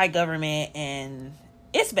anti-government and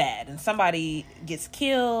it's bad, and somebody gets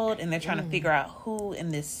killed and they're trying to figure out who in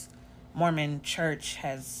this Mormon church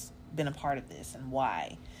has been a part of this and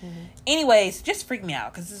why. Anyways, just freaked me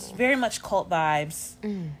out because it's very much cult vibes.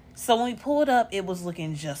 So when we pulled up, it was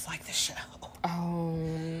looking just like the show. Oh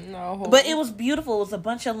no! But it was beautiful. It was a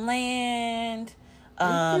bunch of land.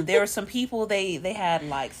 There were some people. They had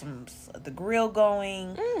like the grill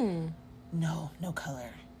going. No color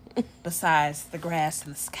besides the grass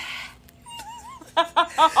and the sky.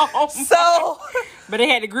 So, but they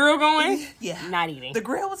had the grill going. Yeah, not eating. The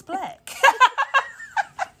grill was black.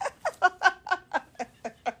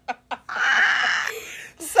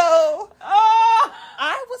 So,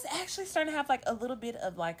 I was actually starting to have like a little bit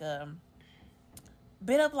of like a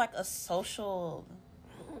social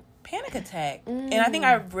panic attack. And I think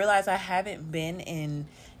I realized I haven't been in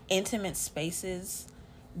intimate spaces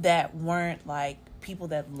that weren't like people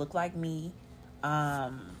that look like me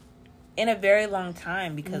in a very long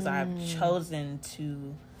time, because I've chosen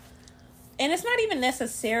to, and it's not even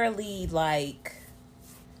necessarily like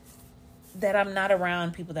that I'm not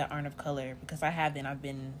around people that aren't of color, because I've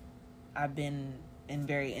been in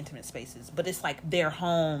very intimate spaces, but it's like their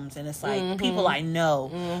homes, and it's like people I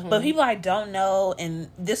know, but people I don't know. And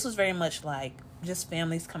this was very much like just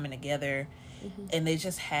families coming together, and they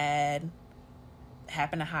just happened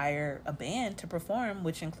to hire a band to perform,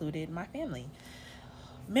 which included my family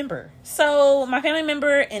member. So my family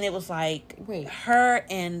member, and it was like her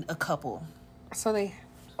and a couple. So the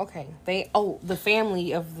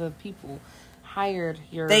family of the people hired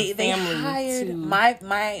your they family hired to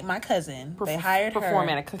my cousin. They hired perform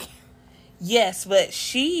her at a cookie. Yes, but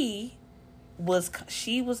she was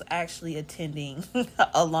actually attending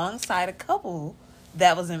alongside a couple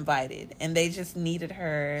that was invited, and they just needed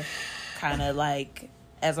her kind of like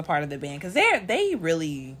as a part of the band, because they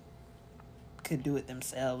really could do it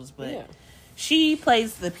themselves, but she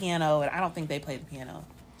plays the piano, and I don't think they play the piano,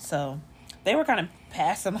 so they were kind of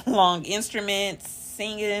passing along instruments,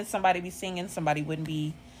 singing. Somebody be singing, somebody wouldn't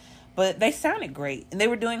be, but they sounded great, and they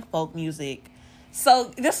were doing folk music.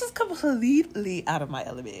 So this was completely out of my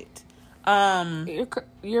element.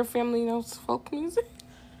 Your family knows folk music?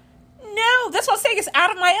 No, that's what I'm saying. It's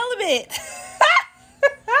out of my element.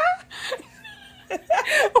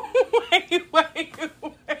 Wait.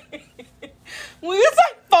 When you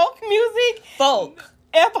say folk music, folk,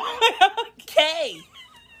 F-O-L-K,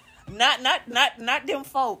 not them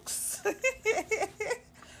folks.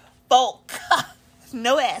 Folk,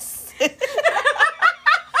 no S.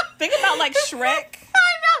 Think about like Shrek.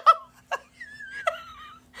 I know.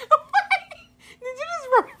 Did you just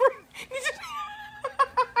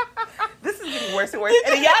This is getting worse and worse.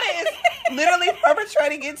 And Yada is literally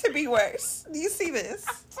perpetrating it to be worse. Do you see this?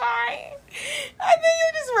 Sorry. I think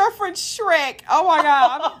you just referenced Shrek. Oh my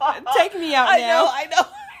God. Take me out now. I know.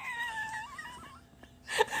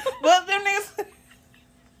 Well,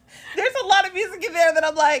 there's a lot of music in there that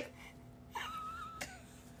I'm like,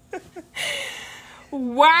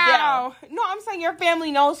 wow. Yeah. No, I'm saying your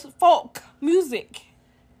family knows folk music.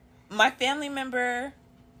 My family member,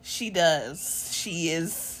 she does. She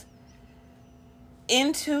is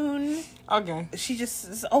in tune. Okay. She just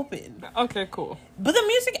is open. Okay, cool. But the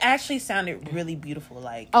music actually sounded really beautiful.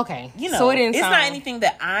 Like, okay, you know, so it's not anything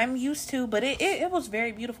that I'm used to, but it was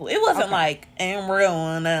very beautiful. It wasn't like "I'm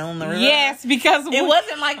rolling down the river." Yes, because it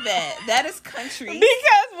wasn't like that. That is country.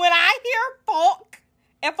 Because when I hear folk,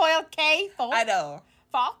 F-O-L-K, folk, I know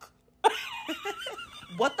folk.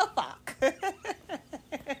 What the fuck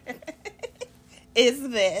is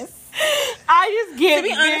this? I just get. To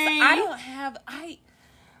be honest,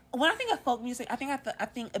 when I think of folk music, I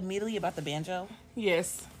think immediately about the banjo.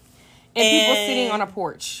 Yes. And people sitting on a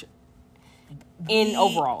porch in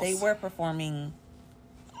overalls. They were performing.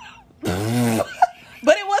 But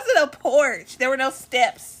it wasn't a porch. There were no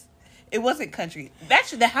steps. It wasn't country.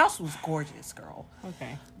 Actually, the house was gorgeous, girl.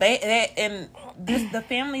 Okay. The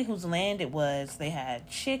family whose land it was, they had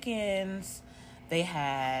chickens. They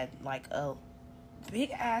had like a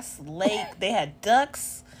big ass lake. They had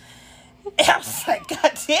ducks. And I was like,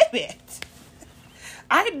 God damn it.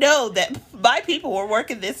 I know that my people were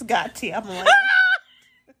working this goddamn land. I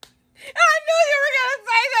knew you were going to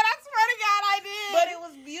say that. I swear to God, I did. But it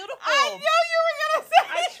was beautiful. I knew you were going to say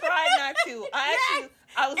I tried not to.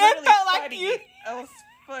 I was it literally felt like fighting you. it. I was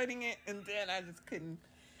fighting it, and then I just couldn't.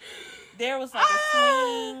 There was like a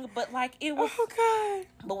swing, but like it was. Oh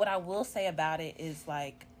God! But what I will say about it is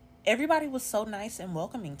like everybody was so nice and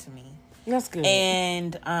welcoming to me. That's good.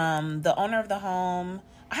 And the owner of the home,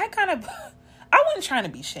 I wasn't trying to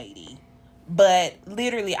be shady, but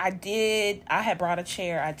literally I had brought a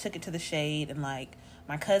chair, I took it to the shade, and like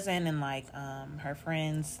my cousin and like her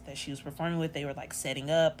friends that she was performing with, they were like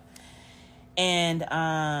setting up, and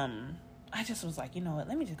I just was like, you know what,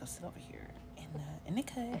 let me just go sit over here in the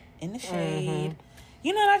cut, in the shade.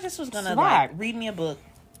 You know, I just was gonna like read me a book.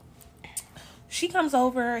 She comes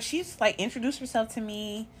over, she's like introduced herself to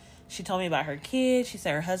me. She told me about her kids. She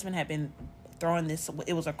said her husband had been throwing this,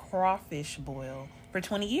 it was a crawfish boil for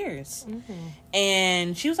 20 years.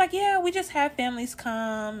 And she was like, yeah, we just have families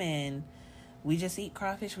come and we just eat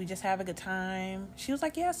crawfish. We just have a good time. She was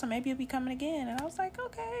like, yeah, so maybe you'll be coming again. And I was like,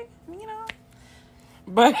 okay, you know.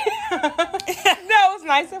 But that was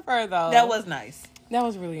nice of her, though. That was nice. That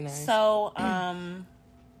was really nice. So,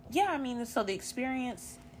 yeah, I mean, so the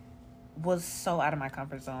experience was so out of my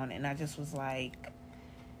comfort zone. And I just was like,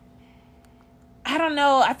 I don't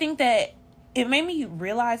know. I think that it made me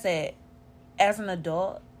realize that as an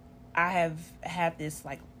adult, I have had this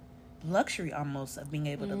like luxury almost of being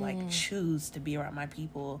able to like choose to be around my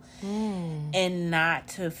people and not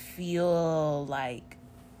to feel like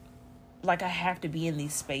I have to be in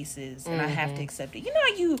these spaces and I have to accept it. You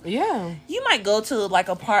know, you might go to like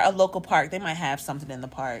a local park. They might have something in the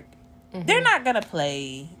park. They're not gonna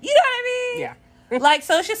play. You know what I mean? Yeah. Like,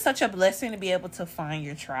 so it's just such a blessing to be able to find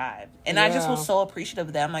your tribe. And I just was so appreciative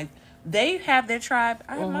of that. I'm like, they have their tribe,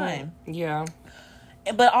 I have mine. Yeah.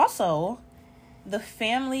 But also, the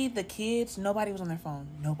family, the kids, nobody was on their phone.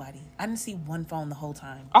 Nobody. I didn't see one phone the whole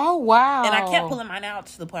time. Oh, wow. And I kept pulling mine out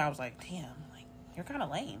to the point I was like, damn, like, you're kind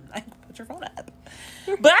of lame. Like, put your phone up. But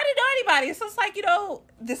I didn't know anybody. So it's like, you know,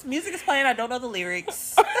 this music is playing. I don't know the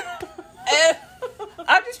lyrics. And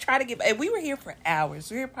I'm just trying to get... And we were here for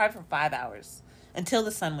hours. We were here probably for 5 hours. Until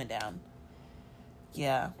the sun went down.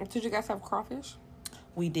 Yeah. Did you guys have crawfish?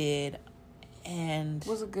 We did. And...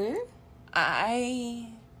 Was it good? I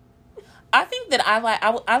think that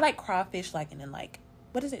I like crawfish like in like,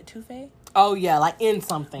 what is it, touffee? Oh, yeah, like in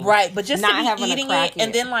something. Right, but just not to be eating it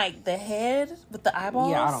and then like the head with the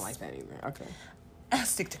eyeballs. Yeah, I don't like that either. Okay. I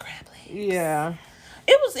stick to crab legs. Yeah.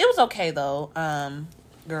 It was okay though,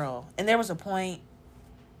 girl. And there was a point,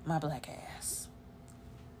 my black ass.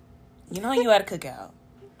 You know you had a cookout.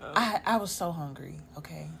 I was so hungry,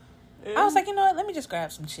 okay? I was like, you know what? Let me just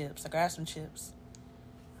grab some chips. I grabbed some chips.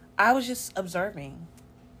 I was just observing.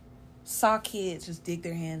 Saw kids just dig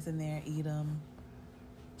their hands in there, eat them.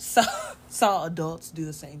 Saw adults do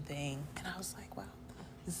the same thing. And I was like, wow,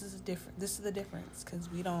 this is the difference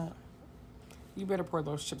because we don't. You better pour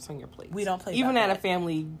those chips on your plate. We don't play even at that. a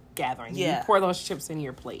family gathering. Yeah. You pour those chips in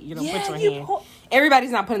your plate. You don't put your hand.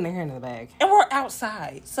 Everybody's not putting their hand in the bag. And we're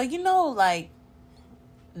outside, so you know, like,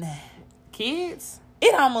 nah. Kids.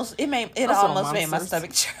 It almost made my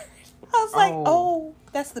stomach churn. I was like, oh,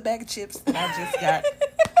 that's the bag of chips that I just got.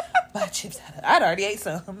 My chips out of. I'd already ate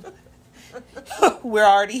some. We're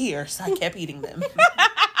already here, so I kept eating them.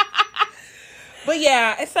 But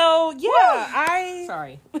yeah, so yeah,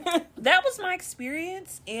 sorry. That was my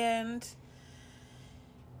experience, and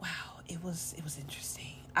wow, it was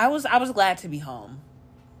interesting. I was glad to be home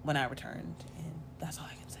when I returned, and that's all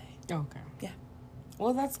I can say. Okay. Yeah.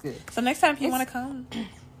 Well, that's good. So next time, if you want to come,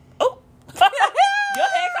 oh, your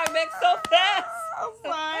head got back so fast. I'm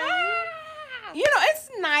sorry. You know, it's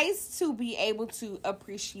nice to be able to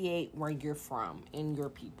appreciate where you're from and your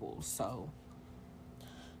people. So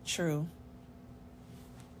true.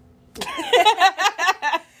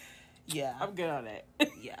 Yeah, I'm good on it.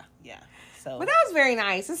 Yeah. So, but that was very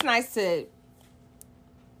nice. It's nice to,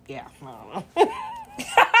 yeah. I don't know.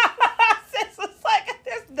 It's like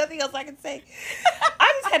there's nothing else I can say.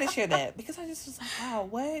 I just had to share that because I just was like, wow,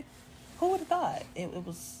 what? Who would have thought? It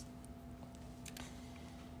was.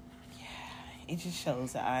 Yeah, it just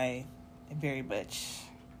shows that I am very much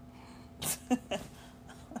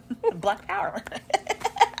Black Power.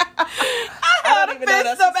 I don't even know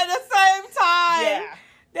them at the same time. Yeah.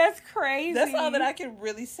 That's crazy. That's all that I can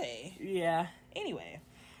really say. Yeah. Anyway.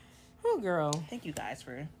 Oh, girl. Thank you guys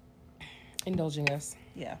for indulging us.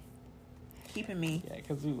 Yeah. Keeping me. Yeah,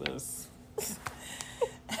 because we was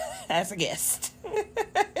as a guest.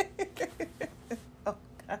 Oh,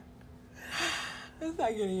 God. It's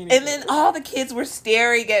not getting any and then all the kids were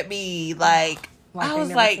staring at me like I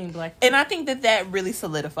was like, and I think that really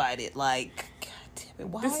solidified it. Like, God damn it,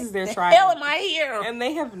 why this is their the tribe. hell am I here? And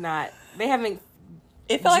they haven't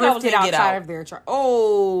It felt like I was drifted gonna get outside out. of their chart.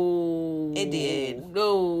 Oh, It did.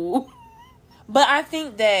 No, But I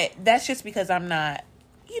think that's just because I'm not,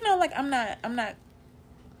 I'm not.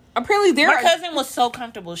 apparently there. My cousin was so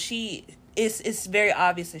comfortable. It's very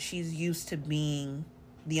obvious that she's used to being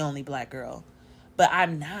the only black girl, but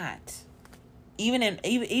I'm not. Even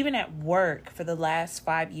at work for the last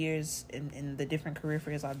 5 years in the different career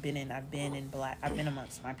fields I've been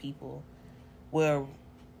amongst my people, where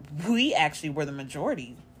we actually were the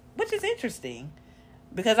majority, which is interesting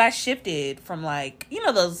because I shifted from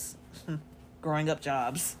those growing up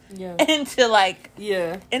jobs into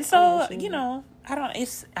and so I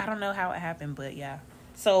don't know how it happened, but yeah.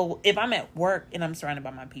 So if I'm at work and I'm surrounded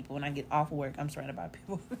by my people, when I get off of work, I'm surrounded by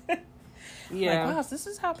people. Yeah. Wow, this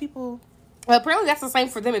is how people. Well, apparently that's the same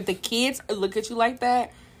for them. If the kids look at you like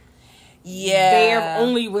that, they're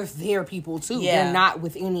only with their people too. Yeah. They're not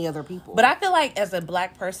with any other people. But I feel like as a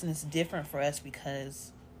black person, it's different for us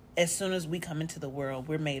because as soon as we come into the world,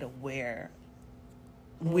 we're made aware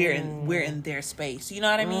we're in their space. You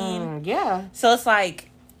know what I mean? Yeah. So it's like,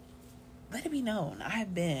 let it be known.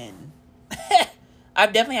 I've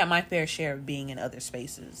definitely had my fair share of being in other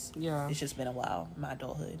spaces. Yeah. It's just been a while, my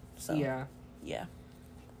adulthood. So Yeah.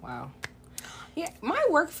 Wow. Yeah, my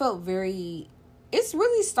work felt it's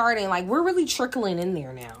really starting, we're really trickling in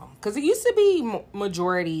there now. Because it used to be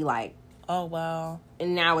majority, oh, wow.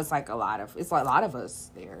 and now it's a lot of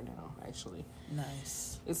us there now, actually.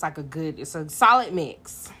 Nice. It's it's a solid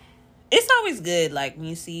mix. It's always good, when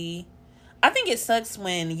you see, I think it sucks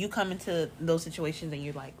when you come into those situations and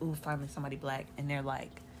you're like, ooh, finally somebody black, and they're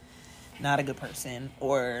not a good person,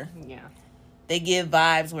 or they give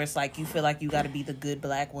vibes where it's you feel like you got to be the good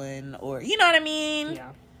black one, or you know what I mean?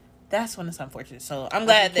 Yeah. That's when it's unfortunate. So I'm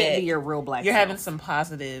glad that be your real black you're self. having some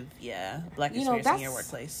positive, black experience in your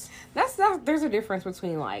workplace. There's a difference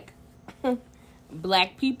between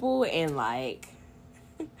black people and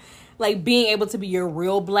being able to be your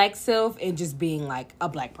real black self and just being a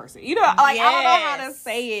black person. I don't know how to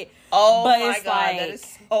say it. Oh but my it's God, that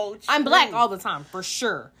is so true. I'm black all the time for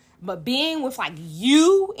sure. But being with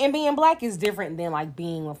you and being black is different than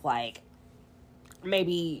being with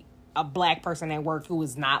maybe a black person at work who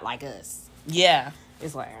is not like us. Yeah.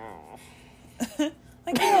 It's oh,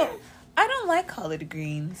 I don't like collard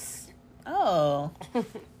greens. Oh.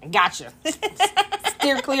 Gotcha.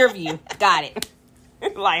 Steer clear of you. Got it.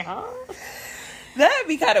 Huh? That'd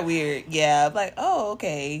be kind of weird. Yeah. I'm oh,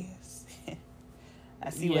 okay.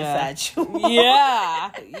 I see what side you on.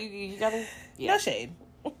 Yeah. You gotta... Yeah. No shade.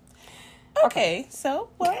 Okay. So,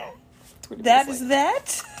 well, that is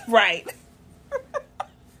that. Right.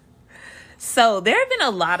 So, there have been a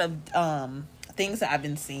lot of things that I've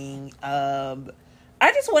been seeing. I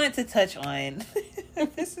just wanted to touch on...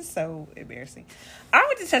 This is so embarrassing. I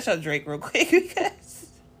want to touch on Drake real quick because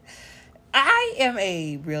I am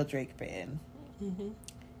a real Drake fan. Mm-hmm.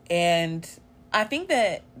 And I think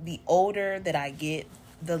that the older that I get,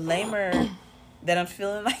 the lamer that I'm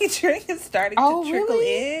feeling like Drake is starting to trickle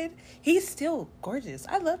in. He's still gorgeous.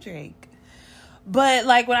 I love Drake. But,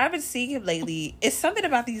 when I've been seeing him lately, it's something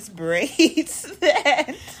about these braids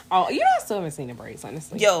that... Oh, I still haven't seen the braids,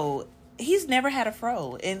 honestly. Yo, he's never had a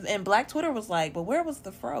fro. And Black Twitter was but where was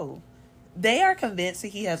the fro? They are convinced that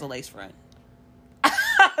he has a lace front.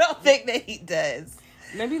 I don't think that he does.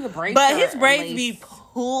 Maybe the braids But his braids be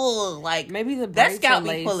pulled. Maybe the braids that scalp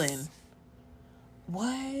be pulling.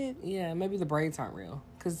 What? Yeah, maybe the braids aren't real.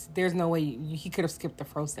 Because there's no way he could have skipped the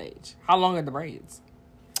fro stage. How long are the braids?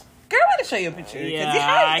 Girl, I want to show you a picture.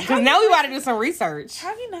 Yeah, because now we got to do some research. How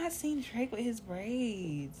have you not seen Drake with his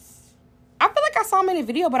braids? I feel like I saw him in a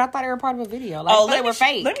video, but I thought they were part of a video. They were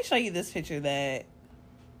fake. Let me show you this picture that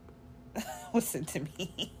was sent to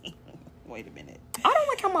me. Wait a minute. I don't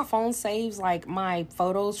like how my phone saves my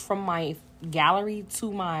photos from my gallery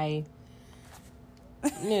to my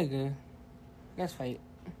nigga. That's fake.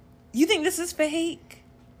 You think this is fake?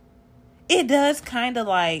 It does kind of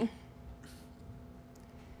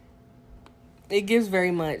It gives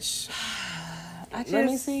very much. Let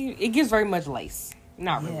me see. It gives very much lace.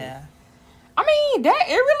 Not really. Yeah. I mean, it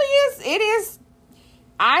really is. It is.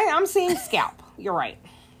 I'm seeing scalp. You're right.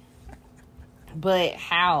 But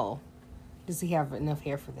how does he have enough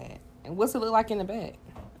hair for that? And what's it look like in the back?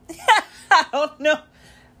 I don't know.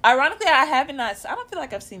 Ironically, I haven't I don't feel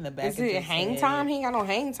like I've seen the back. Is it hang time? He ain't got no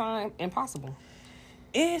hang time. Impossible.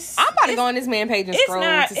 I'm about to go on this man page and scroll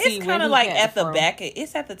to see. It's kind of at the back.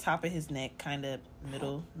 It's at the top of his neck, kind of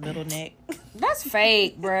middle neck. That's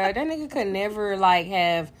fake, bruh. That nigga could never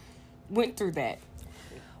have went through that.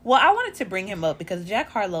 Well, I wanted to bring him up because Jack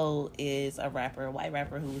Harlow is a rapper, a white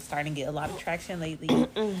rapper who's starting to get a lot of traction lately.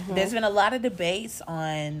 Mm-hmm. There's been a lot of debates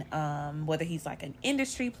on whether he's like an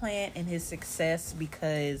industry plant in his success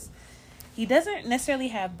because he doesn't necessarily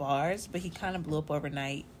have bars, but he kind of blew up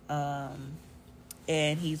overnight.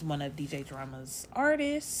 And he's one of DJ Drama's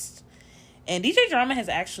artists. And DJ Drama has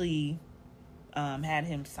actually had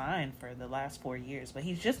him signed for the last 4 years, but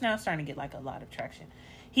he's just now starting to get like a lot of traction.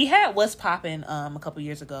 He had What's Poppin' a couple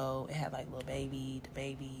years ago. It had like Lil Baby,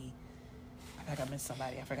 DaBaby. I think I missed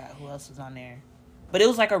somebody. I forgot who else was on there. But it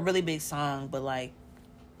was like a really big song, but like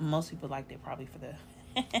most people liked it probably for the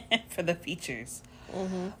for the features.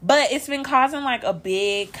 Mm-hmm. But it's been causing like a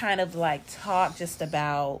big kind of like talk just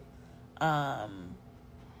about our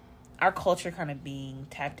culture kind of being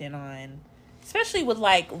tapped in on, especially with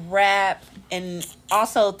like rap, and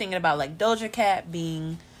also thinking about like Doja Cat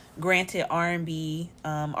being granted R&B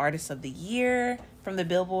Artist of the Year from the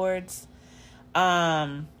Billboards.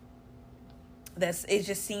 It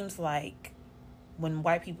just seems like when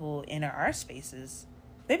white people enter our spaces,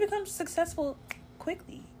 they become successful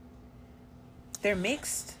quickly. They're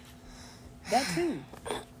mixed. That too.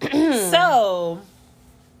 So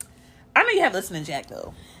I know you have listened to Jack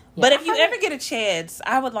though. Yeah, but if you ever get a chance,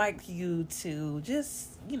 I would like you to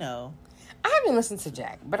just, I haven't listened to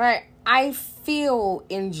Jack, but I feel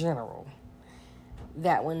in general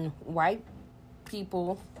that when white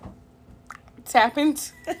people tap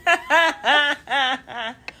into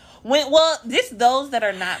those that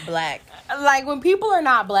are not black. Like when people are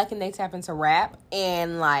not black and they tap into rap,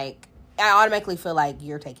 and like I automatically feel like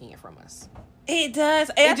you're taking it from us. It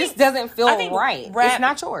does. It just doesn't feel right. Rap, it's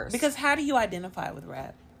not yours. Because how do you identify with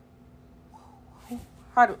rap?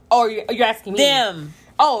 You're asking me? Them.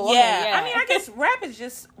 Oh, okay, yeah. I mean, I guess rap is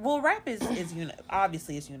just... Well, rap is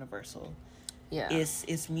obviously it's universal. Yeah.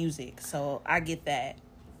 It's music, so I get that.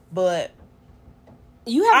 But...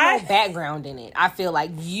 You have no background in it. I feel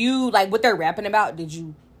like what they're rapping about, did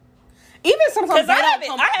you... Even sometimes they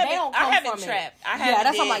don't come from it. Yeah,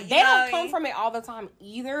 that's what I'm like. They don't come from it all the time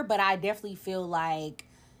either, but I definitely feel like...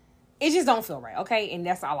 It just don't feel right, okay? And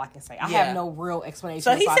that's all I can say. I have no real explanation.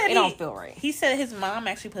 So he said it don't feel right. He said his mom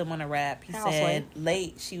actually put him on a rap. He said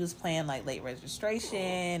she was playing like Late Registration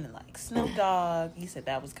and like Snoop Dogg. He said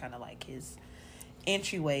that was kind of like his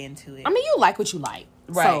entryway into it. I mean, you like what you like.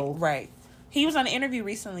 Right. He was on an interview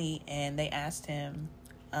recently and they asked him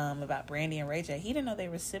about Brandy and Ray J. He didn't know they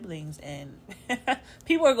were siblings, and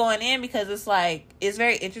people are going in because it's like, it's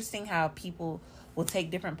very interesting how people will take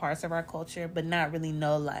different parts of our culture but not really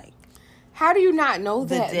know like... How do you not know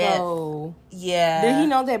that, though? Yeah. Did he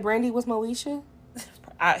know that Brandy was Moesha?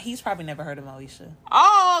 He's probably never heard of Moesha.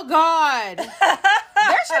 Oh, God.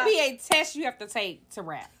 There should be a test you have to take to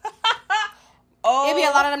rap. It'd be a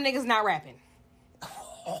lot of them niggas not rapping.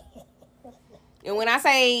 And when I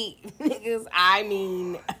say niggas, I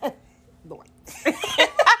mean... boy.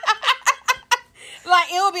 Like,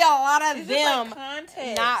 it would be a lot of them. Like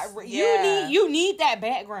context. You need that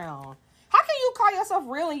background. How can you call yourself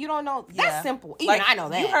real and you don't know? That's simple. Even like, I know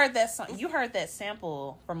that. You heard that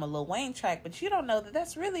sample from a Lil Wayne track, but you don't know that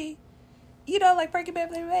that's really, like Breaking Bad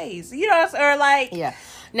Babies. Or like... Yeah.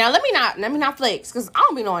 Now, let me not flex, because I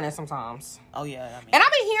don't be knowing that sometimes. Oh, yeah. I mean, and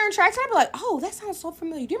I've been hearing tracks, and I be like, oh, that sounds so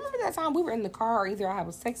familiar. Do you remember that time we were in the car, or either I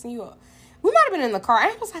was texting you, or we might have been in the car, and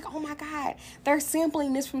I was like, oh, my God, they're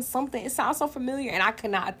sampling this from something. It sounds so familiar, and I could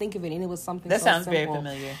not think of it, and it was something that so sounds simple. very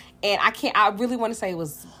familiar. And I really want to say it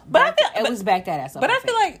was... But it was back that ass up. But I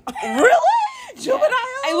feel like, really? Juvenile?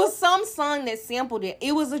 It was some song that sampled it.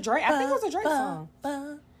 It was a Drake. I think it was a Drake song.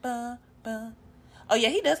 Oh, yeah,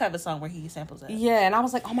 he does have a song where he samples that. Yeah, and I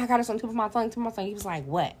was like, oh, my God, it's on tip of my tongue. He was like,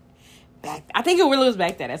 what? I think it really was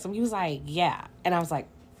back that ass. So he was like, yeah. And I was like...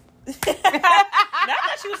 I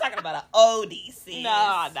thought she was talking about an ODC. No.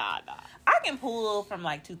 I can pull from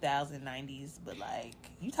like 2090s, but like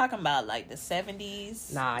you talking about like the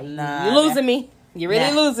 70s. You're losing me. You're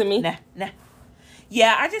really losing me. Nah.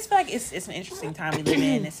 Yeah, I just feel like it's an interesting time we live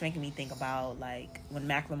in. It's making me think about like when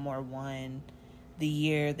Macklemore won the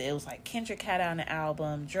year that it was like Kendrick had out an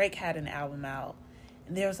album, Drake had an album out,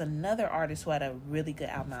 and there was another artist who had a really good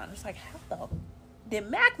album out. And it's like, how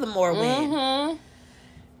did Macklemore win? Mm-hmm.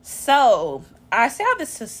 So, I say all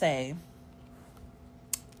this to say,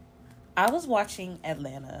 I was watching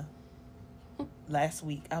Atlanta last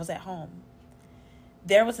week. I was at home.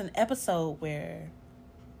 There was an episode where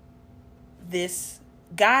this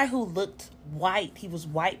guy who looked white, he was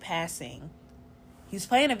white passing. He's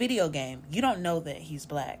playing a video game. You don't know that he's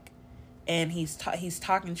black. And he's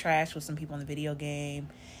talking trash with some people in the video game.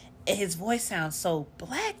 his voice sounds so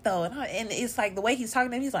black though, and it's like the way he's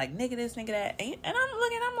talking to him, he's like nigga this, nigga that, and I'm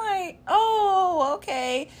looking, I'm like, oh,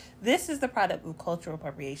 okay, this is the product of cultural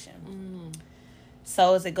appropriation.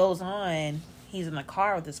 So as it goes on, he's in the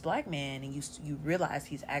car with this black man, and you realize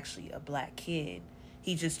he's actually a black kid.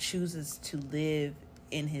 He just chooses to live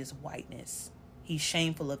in his whiteness. He's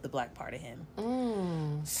shameful of the black part of him.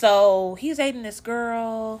 So he's dating this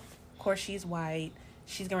girl. Of course, she's white.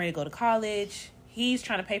 She's getting ready to go to college. He's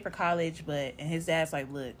trying to pay for college, and his dad's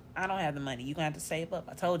like, look, I don't have the money. You're going to have to save up.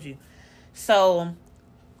 I told you. So,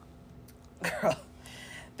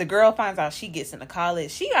 the girl finds out she gets into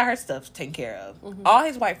college. She got her stuff taken care of. All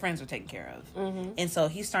his white friends were taken care of. And so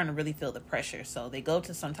he's starting to really feel the pressure. So they go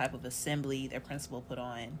to some type of assembly their principal put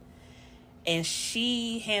on. And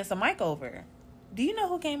she hands the mic over. Do you know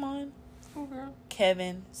who came on?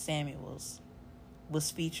 Kevin Samuels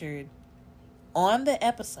was featured on the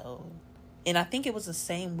episode. And I think it was the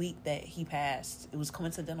same week that he passed. It was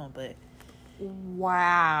coincidental, but...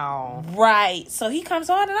 Wow. Right. So he comes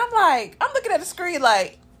on, and I'm looking at the screen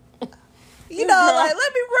like, you know, like,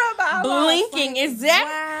 let me rub my eyes. Blinking. Like, is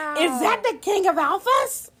that the king of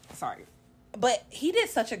alphas? Sorry. But he did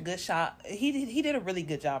such a good shot. He did a really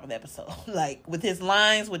good job in the episode. Like, with his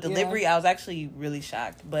lines, with delivery, I was actually really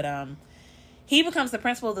shocked. But he becomes the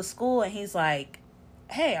principal of the school, and he's like,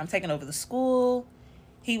 hey, I'm taking over the school.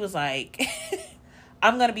 He was like,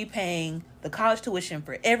 I'm going to be paying the college tuition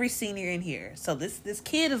for every senior in here. So this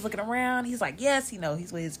kid is looking around. He's like, yes, he's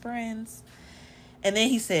with his friends. And then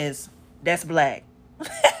he says, that's black.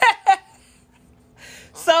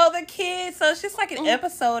 So it's just like an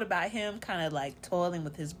episode about him kind of like toiling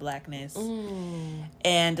with his blackness.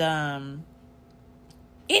 And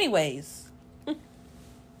anyways,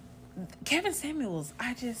 Kevin Samuels,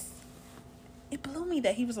 it blew me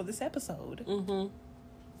that he was on this episode.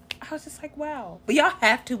 I was just like, wow. But y'all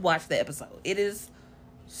have to watch the episode. It is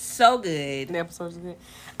so good. The episode's good.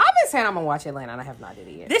 I've been saying I'm going to watch Atlanta, and I have not did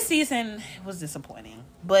it yet. This season was disappointing.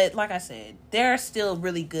 But like I said, they're still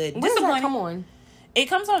really good. When does that come on? It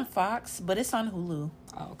comes on Fox, but it's on Hulu.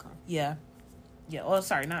 Oh, okay. Yeah. Oh,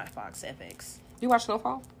 sorry, not Fox, FX. You watch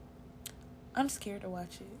Snowfall? I'm scared to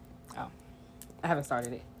watch it. Oh. I haven't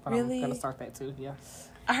started it. But really? I'm going to start that too, yeah.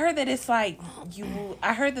 I heard that it's like,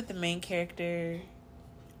 I heard that the main character...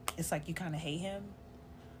 It's like you kind of hate him,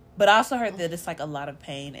 but I also heard that it's like a lot of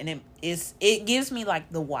pain, and it gives me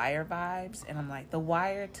like The Wire vibes, and I'm like, The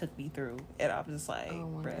Wire took me through, and I'm just like,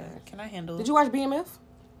 bruh, can I handle? Did you watch BMF?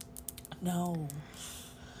 No,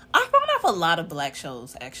 I found off a lot of black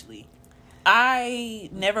shows actually. I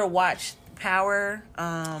never watched Power.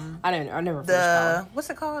 I never finished Power. What's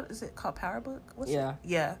it called? Is it called Power Book?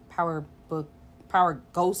 Yeah. Power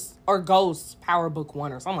Ghost Power Book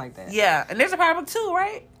 1 or something like that. Yeah, and there's a Power Book 2,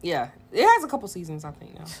 right? Yeah, it has a couple seasons, I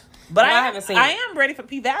think now. But I haven't seen it. I am ready for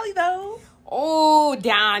P Valley though. Oh,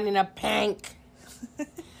 down in a pink.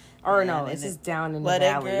 Or no, it's just down in the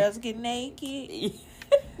valley. Where the girls get naked.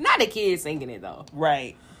 Not the kids singing it though.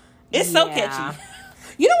 Right. It's so catchy.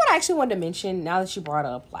 You know what I actually wanted to mention now that you brought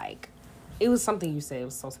up, like, it was something you said, it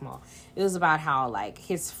was so small. It was about how, like,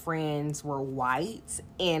 his friends were white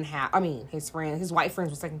and his white friends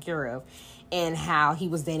were taken care of, and how he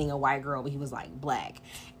was dating a white girl, but he was, like, black.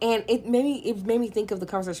 And it made me think of the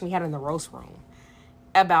conversation we had in the roast room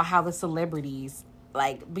about how the celebrities,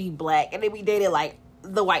 like, be black and they be dated, like,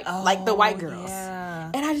 the white girls.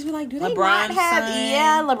 Yeah. And I just be like, do they LeBron's not have... son.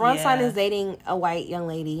 Yeah, LeBron's son is dating a white young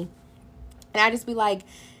lady. And I just be like...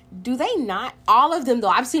 Do they not? All of them, though.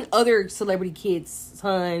 I've seen other celebrity kids,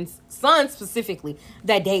 sons specifically,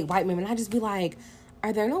 that date white women. I just be like,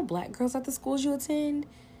 are there no black girls at the schools you attend?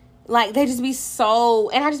 Like, they just be so...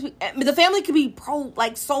 And I just be... The family could be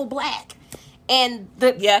so black. And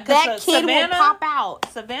that kid Savannah, will pop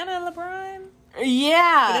out. Savannah and LeBron?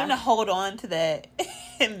 Yeah. For them to hold on to that.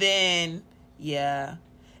 And then, yeah.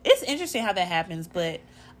 It's interesting how that happens, but...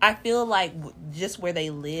 I feel like just where they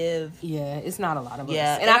live. Yeah, it's not a lot of us.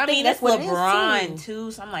 Yeah, and I think that's what LeBron too.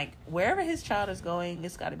 So I'm like, wherever his child is going,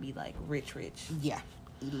 it's got to be like rich. Yeah.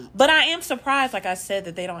 But I am surprised, like I said,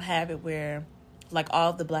 that they don't have it where, like, all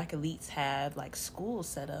of the black elites have like schools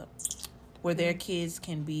set up where their kids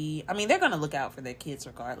can be. I mean, they're gonna look out for their kids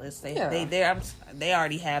regardless. They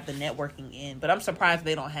already have the networking in. But I'm surprised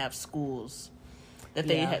they don't have schools that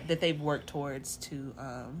they've worked towards to.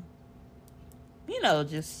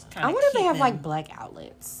 Just kind of. I wonder if they have like black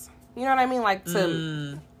outlets. You know what I mean? Like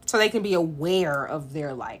so they can be aware of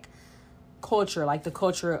their like culture, like the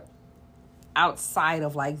culture outside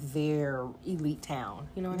of like their elite town.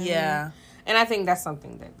 You know what I mean? Yeah. And I think that's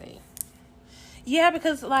something that they. Yeah,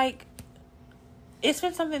 because like it's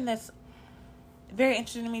been something very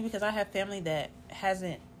interesting to me because I have family that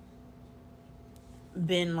hasn't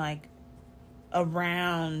been like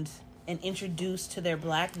around and introduced to their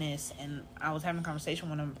blackness. And I was having a conversation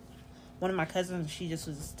with one of my cousins. She just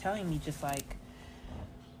was telling me just like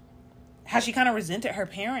how she kind of resented her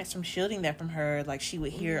parents from shielding that from her. Like, she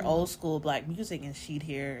would hear old school black music and she'd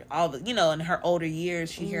hear all the, you know, in her older years,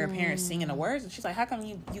 she'd hear her parents singing the words. And she's like, how come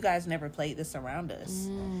you guys never played this around us?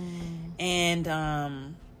 And, I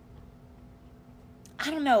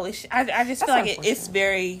don't know. I just feel like it's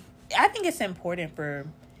very, I think it's important for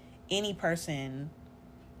any person,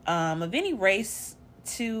 of any race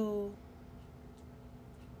to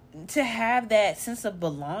have that sense of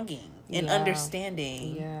belonging and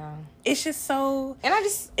understanding. Yeah. It's just so, and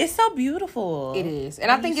it's so beautiful. It is.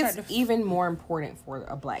 And I think it's even more important for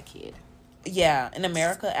a black kid. Yeah, in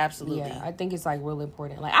America, absolutely. Yeah, I think it's like really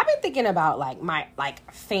important. Like, I've been thinking about like my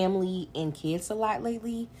like family and kids a lot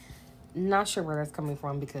lately. Not sure where that's coming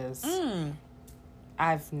from because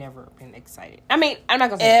I've never been excited. I mean, I'm not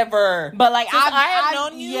gonna say ever, that. But like I have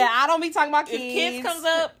known you. Yeah, I don't be talking about kids. If kids comes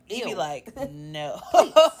up, you be like, no,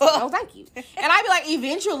 no, thank you. And I'd be like,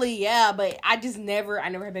 eventually, yeah, but I never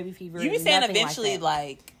had baby fever. You be saying eventually,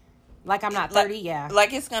 like I'm not 30, yeah,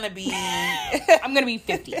 like it's gonna be, I'm gonna be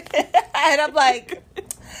 50, and I'm like,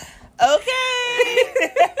 okay,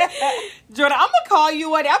 Jordan, I'm gonna call you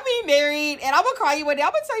one day. I'm being married, and I'm gonna call you one day.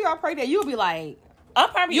 I'm gonna tell you I'm pregnant. You'll be like.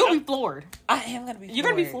 You'll be floored. I am gonna be floored. You're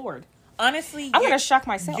gonna be floored. Honestly, I'm gonna shock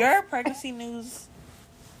myself. Your pregnancy news.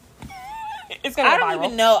 It's gonna. I don't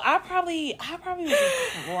even know. I probably would be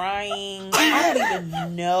crying. I don't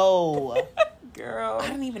even know, girl. I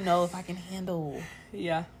don't even know if I can handle.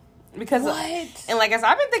 Yeah, because what? And like I said,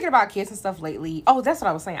 I've been thinking about kids and stuff lately. Oh, that's what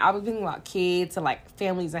I was saying. I was thinking about kids and like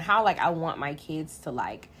families and how like I want my kids to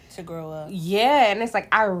like. To grow up. Yeah, and it's like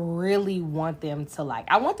I really want them to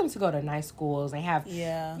like I want them to go to nice schools and have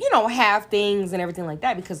have things and everything like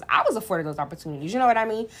that because I was afforded those opportunities, you know what I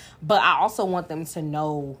mean? But I also want them to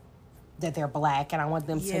know that they're black and I want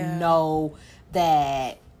them to know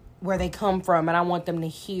that where they come from and I want them to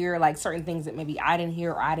hear like certain things that maybe I didn't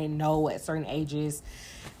hear or I didn't know at certain ages.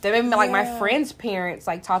 That maybe like my friends' parents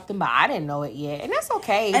like taught them, but I didn't know it yet, and that's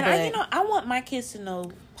okay. And I want my kids to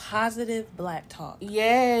know positive black talk.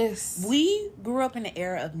 Yes, we grew up in the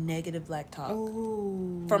era of negative black talk.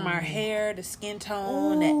 Ooh. From our hair, the skin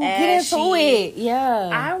tone, the ashy. Get into it. Yeah,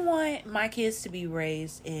 I want my kids to be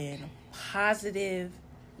raised in positive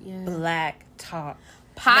black talk.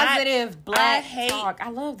 Positive black talk. I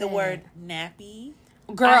love the word nappy.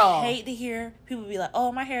 Girl, I hate to hear people be like,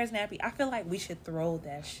 oh, my hair is nappy. I feel like we should throw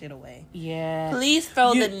that shit away. Yeah. Please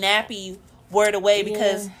throw the nappy word away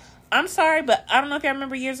because I'm sorry, but I don't know if y'all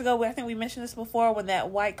remember years ago, I think we mentioned this before, when that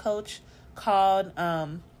white coach called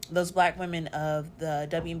those black women of the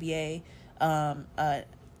WNBA,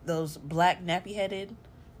 those black nappy-headed,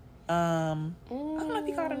 I don't know if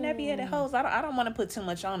he called them nappy-headed hoes. I don't want to put too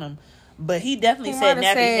much on them, but he definitely said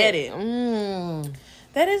nappy-headed.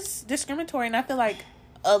 That is discriminatory, and I feel like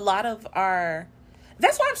a lot of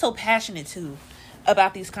that's why I'm so passionate too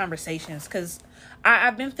about these conversations, because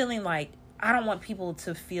I've been feeling like I don't want people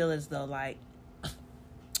to feel as though like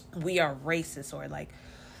we are racist or like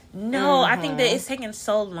I think that it's taken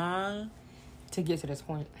so long to get to this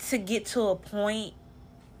point, to get to a point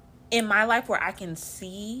in my life where I can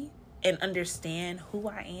see and understand who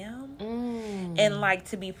I am and like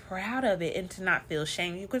to be proud of it and to not feel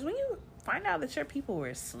shame, because when you find out that your people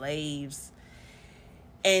were slaves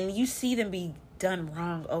and you see them be done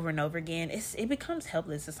wrong over and over again, it becomes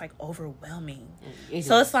helpless. It's like overwhelming. It's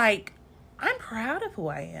like, I'm proud of who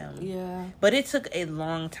I am. Yeah. But it took a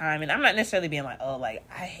long time, and I'm not necessarily being like, oh, like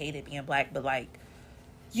I hated being black, but like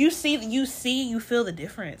you feel the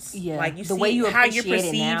difference. Yeah. Like you the see way you how you're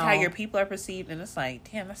perceived, now. how your people are perceived, and it's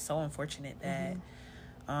like, damn, that's so unfortunate that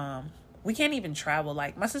we can't even travel.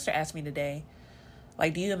 Like my sister asked me today,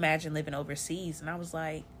 like, do you imagine living overseas? And I was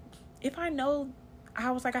like, if I know, I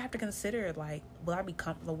have to consider, like, will I be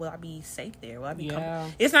comfortable? Will I be safe there? Will I be comfortable?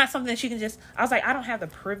 It's not something that you can just, I was like, I don't have the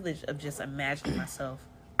privilege of just imagining myself.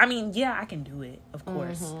 I mean, yeah, I can do it, of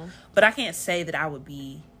course. But I can't say that I would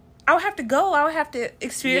have to go. I would have to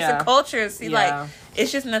experience the culture and see, like,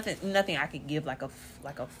 it's just nothing I could give, like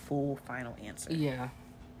a full final answer. Yeah.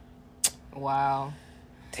 Wow.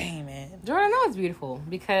 Dang, man. Jordan, I know it's beautiful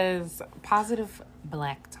because positive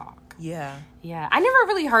black talk. Yeah. Yeah. I never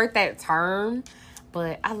really heard that term,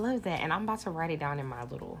 but I love that. And I'm about to write it down in my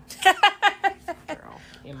little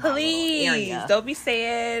Please, little area. Don't be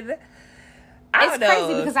sad. It's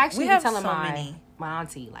crazy because I actually be telling my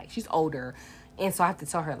auntie, like, she's older, and so I have to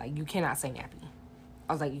tell her, like, you cannot say nappy.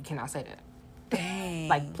 I was like, you cannot say that. Dang.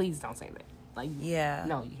 Like, please don't say that. Like, yeah.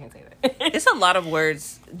 No, you can't say that. It's a lot of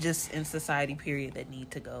words just in society, period, that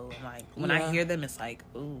need to go. Like, when I hear them, it's like,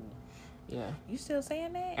 ooh. Yeah. You still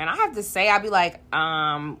saying that? And I have to say, I'd be like,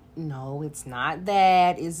 no, it's not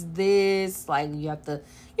that. It's this. Like, you have to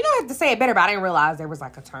say it better, but I didn't realize there was,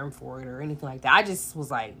 like, a term for it or anything like that. I just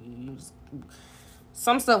was like,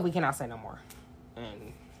 some stuff we cannot say no more.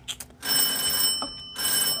 And,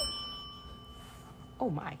 oh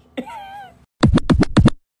my.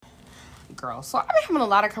 Girl, so I've been having a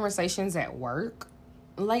lot of conversations at work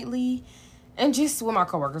lately. And just with my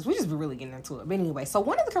coworkers, we just be really getting into it. But anyway, so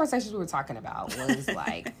one of the conversations we were talking about was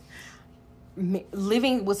like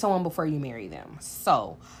living with someone before you marry them.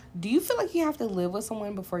 So, do you feel like you have to live with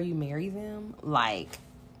someone before you marry them? Like,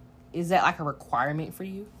 is that like a requirement for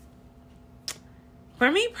you?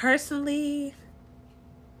 For me personally,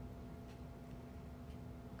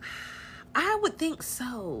 I would think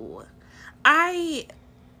so. I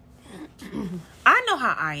know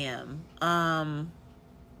how I am.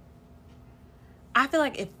 I feel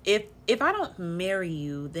like if I don't marry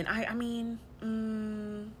you, then I mean,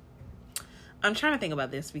 I'm trying to think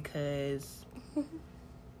about this because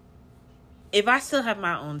if I still have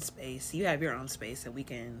my own space, you have your own space, and we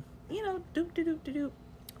can, do.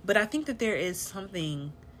 But I think that there is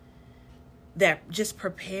something that just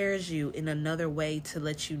prepares you in another way to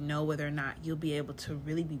let you know whether or not you'll be able to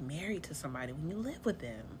really be married to somebody when you live with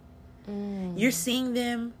them. You're seeing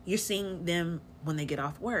them when they get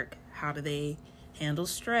off work. How do they handle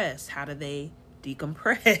stress? How do they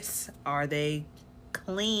decompress? Are they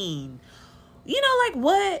clean? Like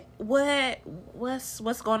what's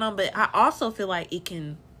going on? But I also feel like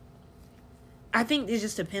I think it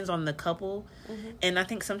just depends on the couple. And I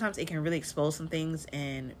think sometimes it can really expose some things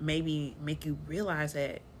and maybe make you realize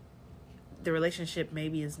that the relationship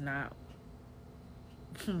maybe is not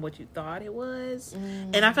what you thought it was.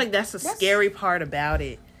 And I feel like that's the scary part about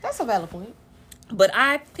it. That's a valid point. But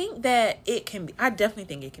I think that I definitely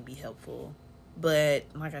think it can be helpful. But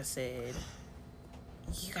like I said,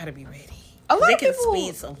 you gotta be ready. It can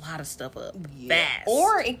speed a lot of stuff up fast.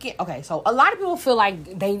 Or it can, okay, so a lot of people feel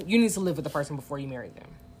like you need to live with the person before you marry them.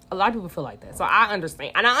 A lot of people feel like that. So I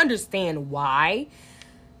understand. And I understand why.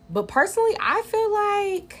 But personally, I feel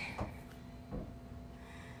like...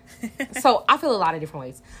 So I feel a lot of different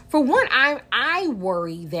ways. For one, I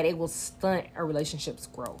worry that it will stunt a relationship's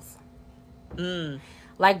growth.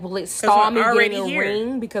 Like, will it stall me getting a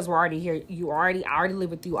ring because we're already here? I already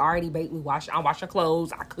live with you. I wash your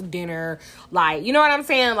clothes. I cook dinner. Like, you know what I'm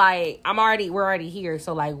saying? Like, we're already here.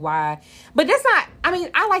 So like, why? But that's not, I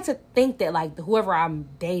mean, I like to think that like whoever I'm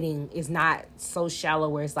dating is not so shallow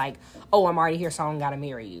where it's like, oh, I'm already here, so I don't gotta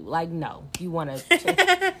marry you. Like, no, you want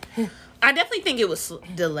to. I definitely think it was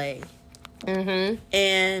delay.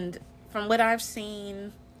 And from what I've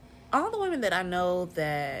seen, all the women that I know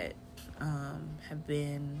that have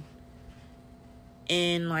been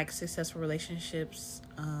in like successful relationships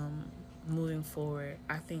moving forward,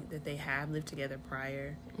 I think that they have lived together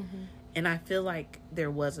prior. And I feel like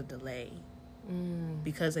there was a delay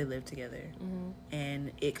because they lived together.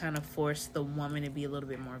 And it kind of forced the woman to be a little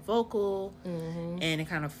bit more vocal. And it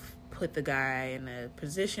kind of put the guy in a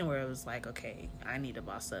position where it was like, okay, I need to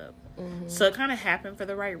boss up. So it kind of happened for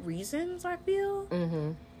the right reasons, I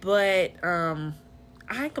feel. But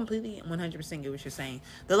I completely 100% get what you're saying.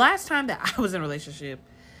 The last time that I was in a relationship,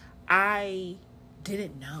 I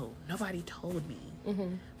didn't know. Nobody told me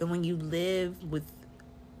that when you live with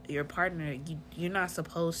your partner, you're not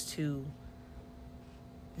supposed to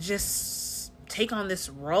just take on this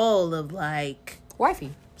role of like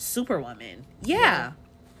wifey, superwoman. Yeah.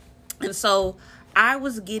 And so I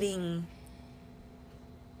was getting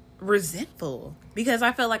resentful because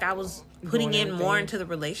I felt like I was putting in more into the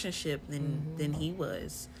relationship than he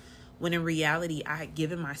was, when in reality I had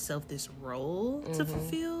given myself this role to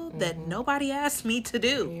fulfill that nobody asked me to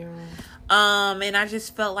do. And I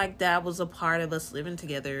just felt like that was a part of us living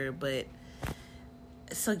together. But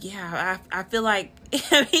so yeah, I feel like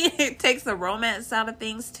it takes the romance out of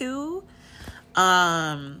things too.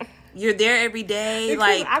 You're there every day.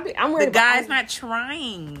 Like, I'm the guy's not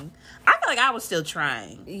trying. I feel like I was still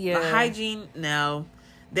trying. Yeah. But hygiene, no.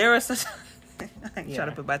 There was such... I ain't trying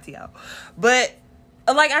to put my tea out. But,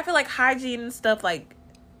 like, I feel like hygiene and stuff, like...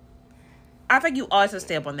 I think you always have to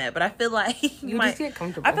stay up on that. But I feel like... You just get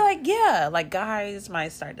comfortable. I feel like, yeah. Like, guys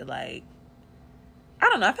might start to, like... I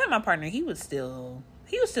don't know. I felt my partner, he would still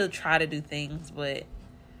try to do things. But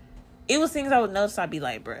it was things I would notice. I'd be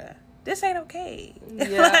like, bruh, this ain't okay.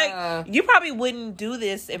 Yeah. Like, you probably wouldn't do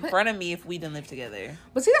this in front of me if we didn't live together.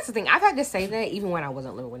 But see, that's the thing. I've had to say that even when I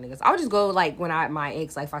wasn't living with niggas. I would just go, like, when my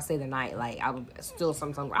ex, like, if I stay the night, like, I would still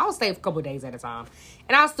sometimes, I would stay a couple of days at a time.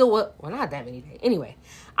 And I still would, well, not that many days. Anyway,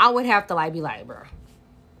 I would have to, like, be like, bro,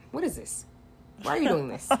 what is this? Why are you doing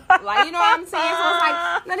this? Like, you know what I'm saying? So it's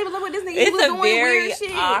like, not even living with this nigga. It's he was doing weird shit. It's a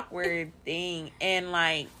very awkward thing. And,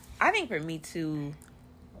 like, I think for me, too,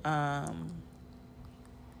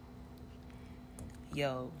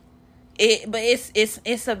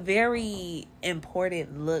 it's a very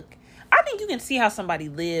important look. I think you can see how somebody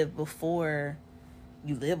live before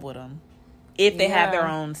you live with them. If they have their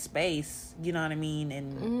own space, you know what I mean?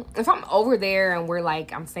 And if I'm over there and we're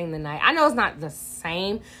like, I'm staying the night, I know it's not the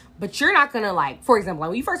same, but you're not gonna, like, for example, like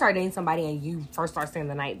when you first start dating somebody and you first start staying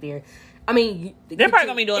the night there, I mean, they're probably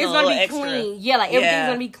gonna be doing a little extra. Clean. Yeah, like everything's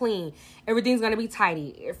gonna be clean. Everything's gonna be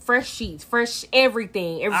tidy. Fresh sheets, fresh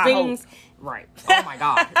everything. Everything's right. Oh my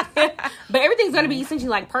God. But everything's gonna be essentially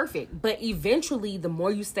like perfect. But eventually, the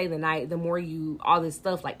more you stay the night, the more you all this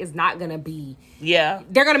stuff, like, it's not gonna be. Yeah.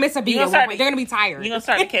 They're gonna miss a beat. They're gonna be tired. You're gonna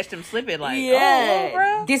start to catch them slipping. Like, yeah, oh,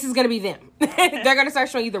 bro. This is gonna be them. They're gonna start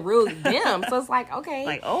showing you the real them. So it's like, okay,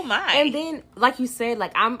 like, oh my. And then, like you said,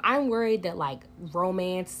 like, I'm worried that, like,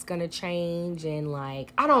 romance is gonna change, and,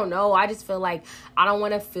 like, I don't know. I just feel like I don't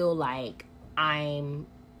want to feel like I'm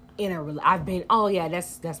in a. I've been. Oh yeah,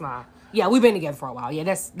 that's my. Yeah, we've been together for a while. Yeah,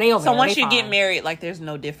 they over. So there, once they you get fine. married, like, there's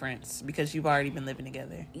no difference because you've already been living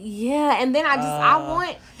together. Yeah, and then I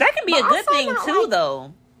want that can be a good thing too, like,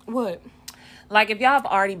 though. What? Like, if y'all have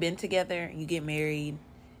already been together and you get married,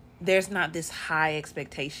 there's not this high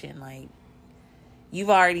expectation. Like, you've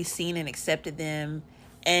already seen and accepted them,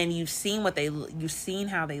 and you've seen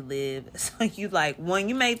how they live. So you, like, when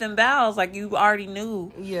you made them vows, like, you already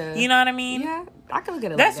knew. Yeah. You know what I mean? Yeah, I can look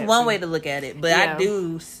at it. That's like that one too. way to look at it, but Yeah.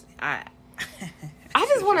 I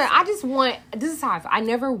just want. This is how I feel. I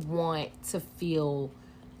never want to feel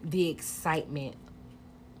the excitement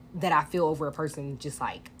that I feel over a person just,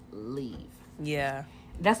 like, leave. Yeah.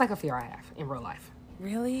 That's like a fear I have in real life.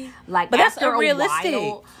 Really? Like, but that's after unrealistic.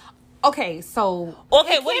 While, okay, so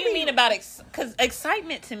okay, what do you mean about because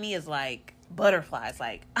excitement to me is like butterflies.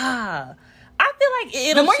 Like, I feel like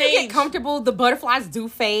it'll the more change. you get comfortable, the butterflies do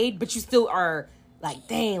fade, but you still are like,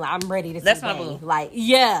 dang, like, I'm ready to see. That's my boo. Like,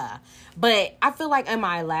 yeah. But I feel like in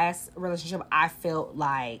my last relationship, I felt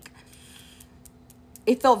like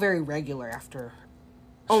it felt very regular after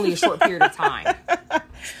only a short period of time.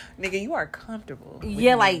 Nigga, you are comfortable.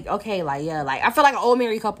 Yeah, like, okay, like, yeah, like, I feel like an old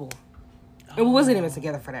married couple. And we wasn't even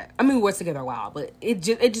together for that. I mean, we were together a while, but it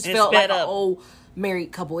just felt like an old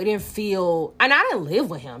married couple. It didn't feel, and I didn't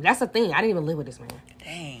live with him. That's the thing. I didn't even live with this man.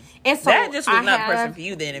 Dang. And so that just was not the person for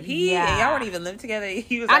you then. If he and y'all weren't even living together,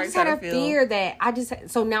 he was already I just had a fear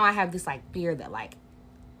that so now I have this, like, fear that, like,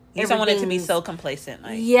 you don't want it to be so complacent.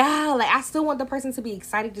 Like, yeah, like, I still want the person to be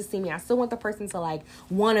excited to see me. I still want the person to, like,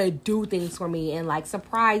 want to do things for me and, like,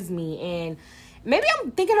 surprise me. And maybe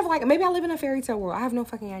I'm thinking of, like, maybe I live in a fairy tale world. I have no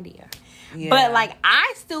fucking idea. Yeah. But, like,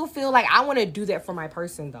 I still feel like I want to do that for my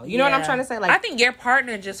person, though. You know what I'm trying to say? Like, I think your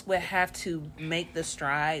partner just would have to make the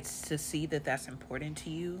strides to see that that's important to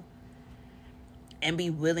you and be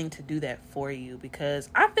willing to do that for you. Because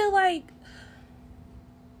I feel like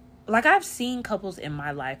I've seen couples in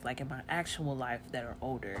my life, like in my actual life, that are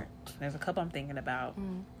older. There's a couple I'm thinking about.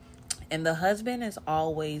 Mm. And the husband is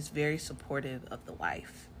always very supportive of the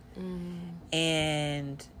wife. Mm.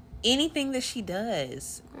 And anything that she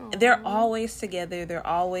does, they're always together. They're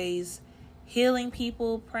always healing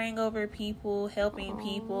people, praying over people, helping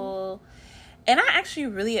people. And I actually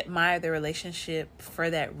really admire their relationship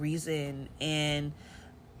for that reason. And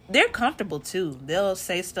they're comfortable too. They'll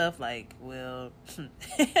say stuff like, well, so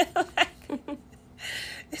I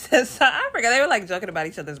forgot, they were like joking about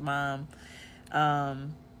each other's mom.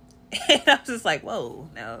 And I was just like, whoa,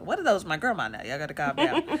 now what are those my grandma now? Y'all gotta calm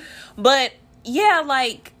down. But yeah,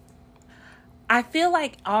 like, I feel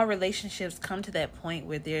like all relationships come to that point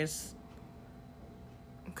where there's,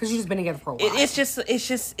 because you've just been together for a while. It's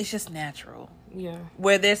just natural. Yeah.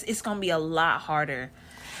 Where it's gonna be a lot harder.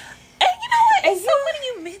 And you know what? It's so funny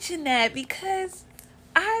you mentioned that, because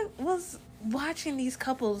I was watching these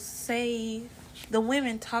couples say, the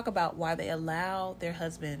women talk about why they allow their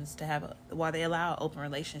husbands to why they allow an open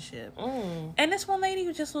relationship. Mm. And this one lady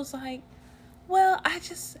who just was like, well,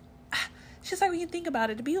 she's like, when you think about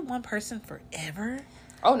it, to be with one person forever.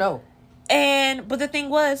 Oh, no. But the thing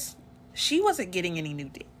was, she wasn't getting any new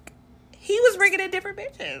dick. He was bringing in different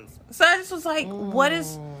bitches. So I just was like, what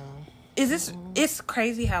is this? It's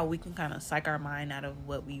crazy how we can kind of psych our mind out of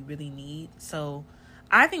what we really need. So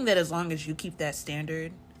I think that as long as you keep that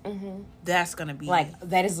standard that's gonna be like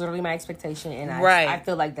that is literally my expectation, and I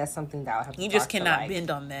feel like that's something that I have to you just talk cannot to, like, bend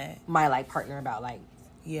on that. My like partner about like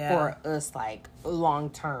for us like long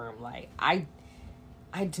term. Like I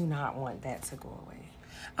do not want that to go away.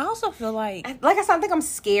 I also feel like I said, I think I'm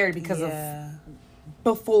scared because of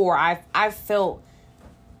before I felt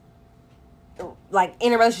like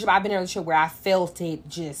in a relationship. I've been in a relationship where I felt it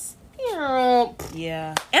just and I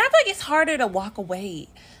feel like it's harder to walk away.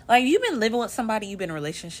 Like you've been living with somebody, you've been in a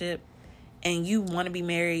relationship, and you want to be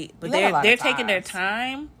married, but they're taking their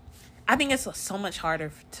time. I think it's so much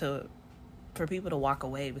harder for people to walk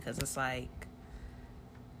away because it's like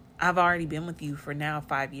I've already been with you for now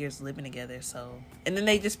 5 years living together, so and then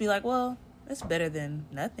they just be like, well, it's better than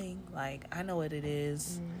nothing. Like I know what it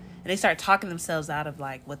is, and they start talking themselves out of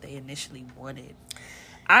like what they initially wanted.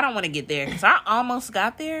 I don't want to get there because I almost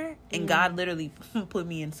got there, and God literally put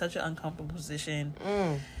me in such an uncomfortable position,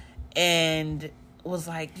 and was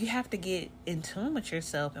like, you have to get in tune with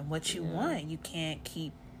yourself and what you want. You can't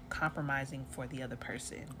keep compromising for the other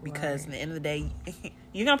person because at the end of the day,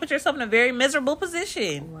 you're gonna put yourself in a very miserable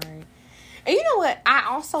position. Right. And you know what? I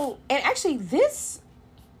also, and actually, this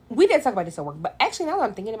we didn't talk about this at work, but actually, now that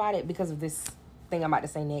I'm thinking about it, because of this thing I'm about to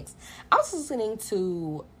say next, I was listening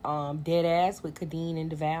to Dead Ass with Kadeen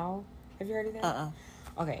and DeVal. Have you heard of that?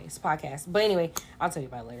 Okay, it's a podcast. But anyway, I'll tell you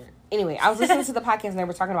about it later. Anyway, I was listening to the podcast and they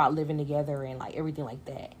were talking about living together and like everything like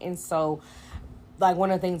that. And so, like,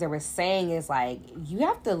 one of the things they were saying is like, you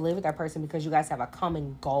have to live with that person because you guys have a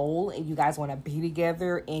common goal and you guys want to be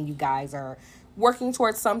together and you guys are working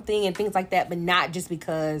towards something and things like that, but not just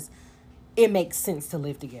because it makes sense to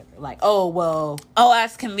live together. Like,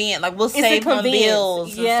 that's convenient. Like, we'll save on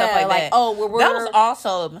bills and stuff like that. That was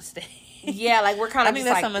also a mistake. Yeah, like, we're kind of I think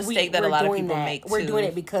that's a mistake that a lot of people make, too. We're doing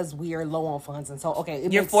it because we are low on funds. And so,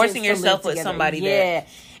 you're forcing yourself with somebody that...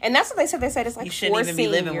 And that's what they said. They said it's like you shouldn't forcing even be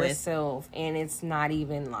living yourself. With. And it's not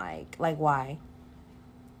even like why?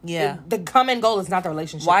 Yeah. The common goal is not the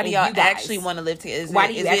relationship. Why do y'all actually want to live together? Why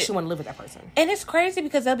do you actually want to live with that person? And it's crazy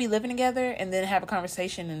because they'll be living together and then have a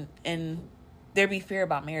conversation and there be fear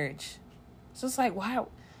about marriage. So it's like, why?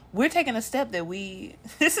 We're taking a step that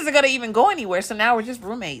this isn't going to even go anywhere. So now we're just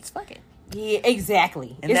roommates. Fuck it. Yeah,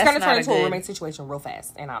 exactly. And it's going to turn into a roommate situation real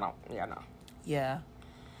fast. And I don't, Yeah.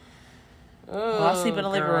 Well, I'll sleep in the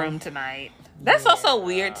living room tonight. That's also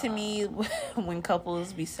weird to me when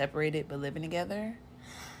couples be separated but living together.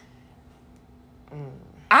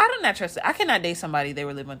 I do not trust it. I cannot date somebody they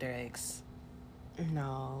were living with their ex.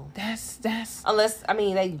 No. That's unless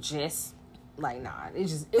they just like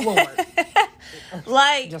it won't work.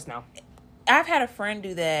 Like just no. I've had a friend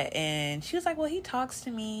do that and she was like, well, he talks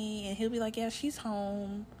to me and he'll be like, yeah, she's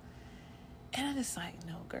home. And I'm just like,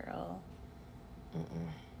 no, girl.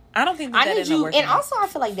 I don't think I need you. And also I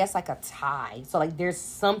feel like that's like a tie. So like there's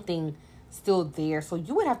something still there. So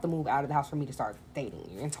you would have to move out of the house for me to start dating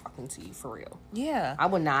you and talking to you for real. Yeah. I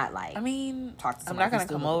would not talk to somebody. I'm not going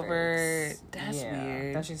to come over. That's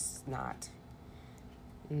weird. That's just not.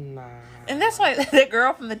 Nah. And that's why that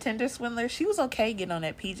girl from the Tinder Swindler, she was okay getting on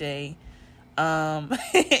that PJ.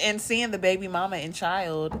 And seeing the baby mama and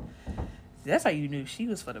child. That's how you knew she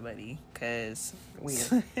was for the money. Because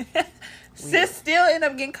weird. Sis still ended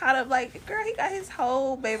up getting caught up like, girl, he got his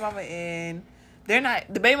whole baby mama in.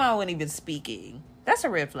 The baby mama wasn't even speaking. That's a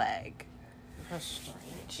red flag. That's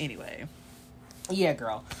strange. Anyway. Yeah,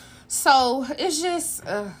 girl. So, it's just,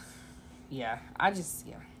 nah. I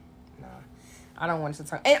don't want it to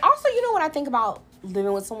turn. And also, you know what I think about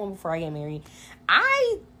living with someone before I get married?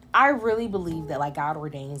 I really believe that, like, God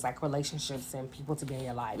ordains, like, relationships and people to be in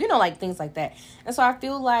your life. You know, like, things like that. And so I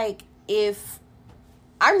feel like if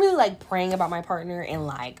I'm really, like, praying about my partner and,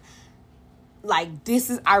 like, I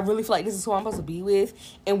really feel like this is who I'm supposed to be with,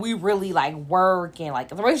 and we really like work and like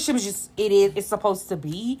the relationship is just it's supposed to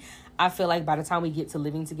be. I feel like by the time we get to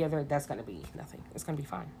living together, that's gonna be nothing. It's gonna be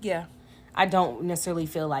fine. Yeah, I don't necessarily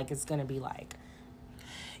feel like it's gonna be like.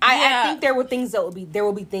 I think there will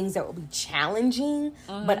be things that will be challenging,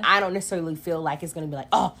 but I don't necessarily feel like it's gonna be like,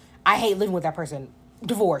 oh, I hate living with that person.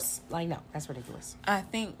 Divorce, like, no, that's ridiculous. I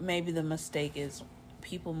think maybe the mistake is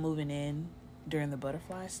people moving in during the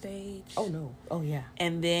butterfly stage. Oh no. Oh yeah.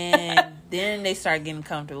 And then they start getting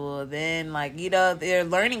comfortable. Then they're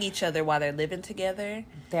learning each other while they're living together.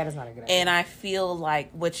 That is not a good idea. And I feel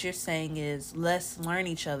like what you're saying is let's learn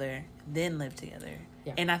each other, then live together.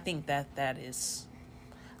 Yeah. And I think that is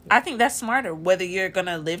I think that's smarter, whether you're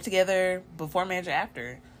gonna live together before marriage or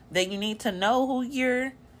after. That you need to know who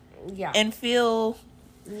you're and feel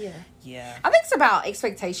I think it's about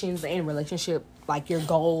expectations in relationship, like your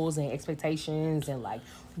goals and expectations and like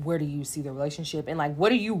where do you see the relationship, and like what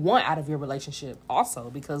do you want out of your relationship also,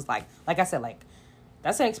 because like I said, like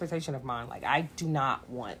that's an expectation of mine. Like I do not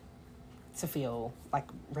want to feel like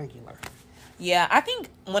regular. Yeah, I think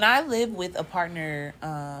when I live with a partner,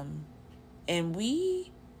 and we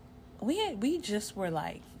just were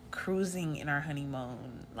like cruising in our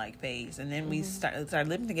honeymoon like phase, and then we started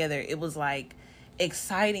living together. It was like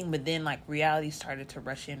exciting, but then like reality started to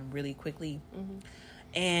rush in really quickly.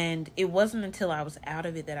 And it wasn't until I was out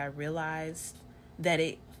of it that I realized that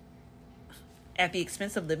at the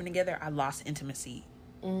expense of living together, I lost intimacy.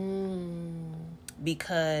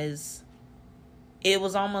 Because it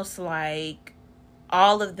was almost like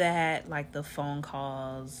all of that, like the phone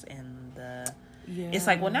calls and it's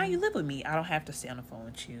like, well, now you live with me, I don't have to stay on the phone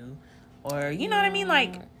with you, or you know what I mean,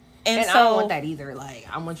 like, and so I don't want that either. Like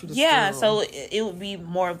I want you to so it would be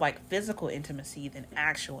more of like physical intimacy than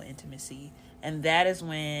actual intimacy. And that is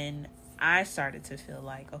when I started to feel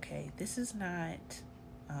like, okay, this is not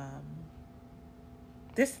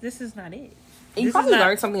this is not it. And you probably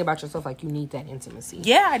learned something about yourself, like you need that intimacy.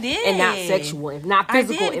 Yeah, I did. And not sexual, not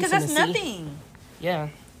physical intimacy. Because that's nothing. Yeah.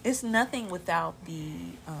 It's nothing without the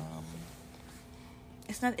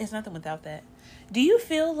it's nothing without that. Do you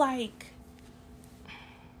feel like,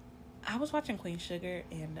 I was watching Queen Sugar,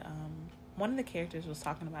 and one of the characters was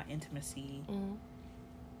talking about intimacy.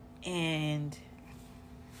 And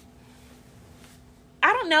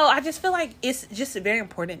I don't know, I just feel like it's just very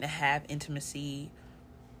important to have intimacy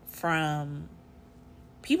from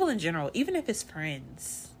people in general, even if it's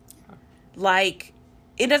friends. Like,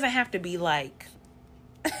 it doesn't have to be like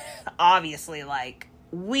obviously like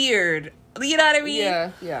weird, you know what I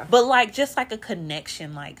mean? Yeah. But like just like a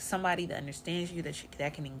connection, like somebody that understands you,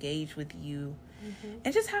 that can engage with you.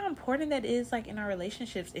 And just how important that is, like in our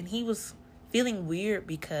relationships. And he was feeling weird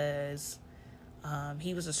because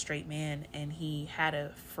he was a straight man, and he had a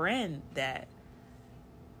friend that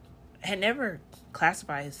had never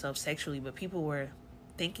classified himself sexually, but people were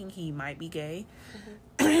thinking he might be gay.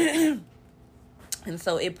 And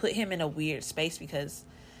so it put him in a weird space, because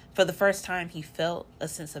for the first time he felt a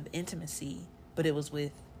sense of intimacy, but it was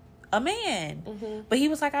with a man. But he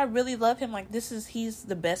was like, I really love him, like he's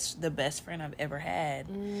the best friend I've ever had.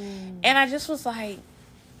 And I just was like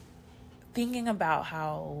thinking about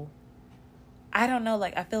how, I don't know,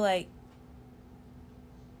 like I feel like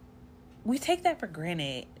we take that for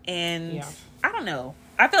granted. And I don't know,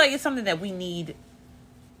 I feel like it's something that we need,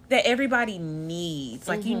 that everybody needs.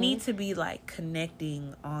 Like you need to be like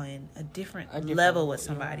connecting on a different level with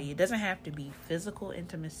somebody. It doesn't have to be physical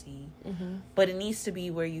intimacy, but it needs to be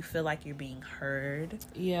where you feel like you're being heard.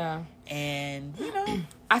 And you know,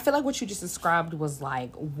 I feel like what you just described was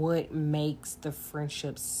like what makes the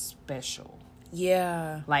friendship special.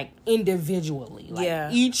 Like individually,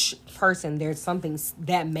 like each person, there's something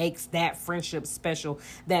that makes that friendship special,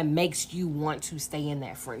 that makes you want to stay in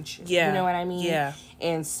that friendship. You know what I mean?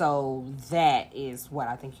 And so that is what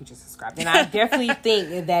I think you just described, and I definitely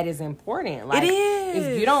think that is important. Like, it is.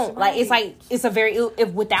 If you don't like, it's a very,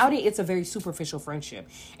 if without it, it's a very superficial friendship.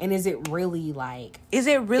 And is it really like? Is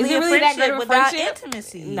it really a friendship without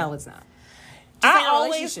intimacy? No, it's not. I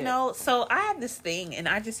always know. So I have this thing, and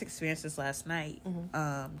I just experienced this last night.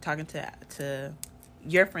 Talking to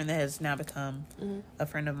your friend that has now become a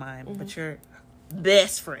friend of mine, but your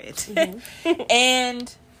best friend,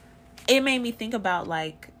 and it made me think about,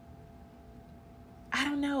 like, I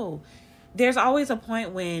don't know. There's always a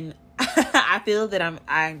point when I feel that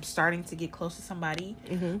I'm starting to get close to somebody,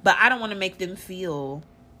 but I don't want to make them feel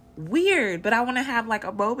weird. But I want to have like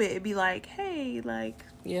a moment and be like, hey, like,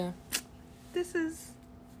 this is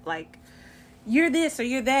like, you're this or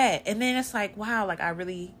you're that. And then it's like, wow, like I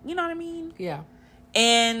really, you know what I mean?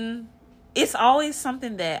 And it's always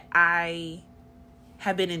something that I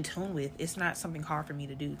have been in tune with. It's not something hard for me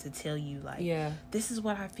to do, to tell you like, this is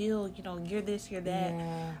what I feel, you know, you're this, you're that.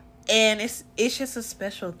 And it's just a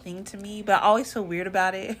special thing to me, but I always feel weird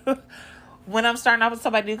about it when I'm starting off with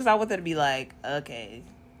somebody new, because I want them to be like, okay,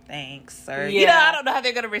 thanks, or you know, I don't know how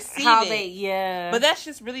they're gonna receive it. But that's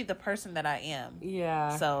just really the person that I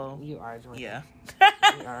am. So you are, Jordan.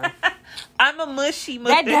 You are. I'm a mushy.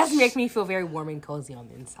 That does make me feel very warm and cozy on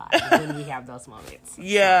the inside when we have those moments. So,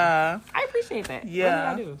 I appreciate that. Really,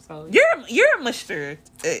 I do. So you're a musher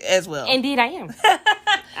as well. Indeed, I am.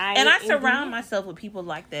 I surround myself with people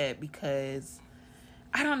like that, because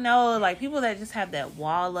I don't know, like people that just have that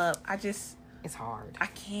wall up. It's hard. I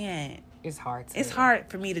can't. It's hard. It's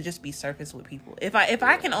hard for me to just be surface with people. If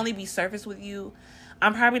I can only be surface with you,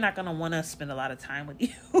 I'm probably not going to want to spend a lot of time with you.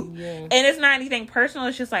 Yeah. And it's not anything personal.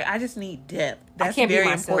 It's just like, I just need depth. That's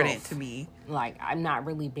very important to me. Like, I'm not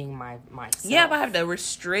really being myself. Yeah, but I have to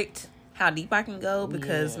restrict how deep I can go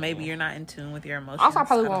because maybe you're not in tune with your emotions. Also, I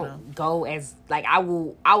probably won't go as, like, I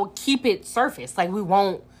will keep it surface. Like, we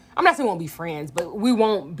won't, I'm not saying we won't be friends, but we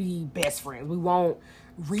won't be best friends. We won't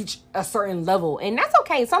reach a certain level. And that's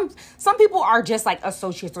okay. Some people are just, like,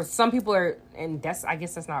 associates, or some people are, and I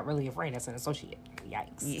guess that's not really a friend. That's an associate.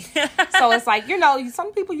 Yikes. Yeah. So it's like,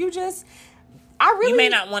 some people you may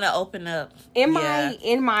not want to open up. In my,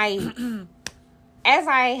 as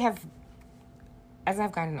I've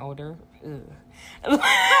gotten older, Come on,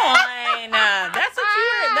 that's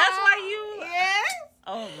why you. Yes.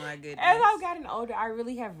 Oh my goodness. As I've gotten older, I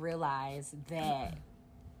really have realized that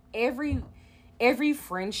every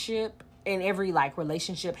friendship and every like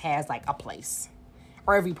relationship has like a place,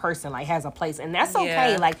 or every person like has a place, and that's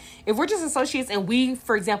okay. Like if we're just associates and we,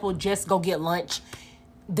 for example, just go get lunch,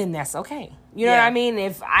 then that's okay. You know what I mean?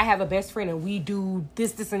 If I have a best friend and we do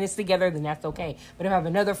this and this together, then that's okay. But if I have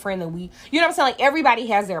another friend and you know what I'm saying? Like everybody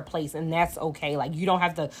has their place, and that's okay. Like you don't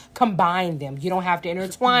have to combine them. You don't have to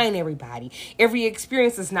intertwine everybody. Every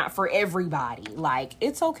experience is not for everybody. Like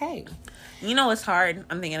it's okay. You know, it's hard.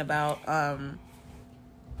 I'm thinking about,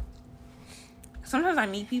 sometimes I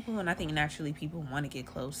meet people and I think naturally people want to get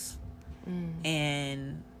close.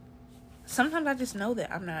 And sometimes I just know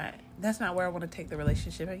that that's not where I want to take the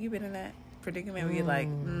relationship. Have you been in that predicament where you're like,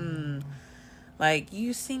 like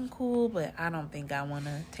you seem cool, but I don't think I want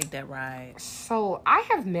to take that ride? So I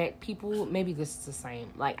have met people, maybe this is the same.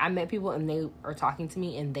 Like I met people and they are talking to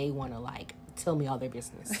me and they want to like tell me all their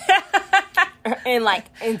business.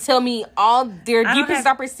 and tell me all their deepest,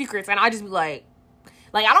 darkest secrets. And I just be like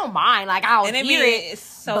I don't mind. Like I'll hear it. It's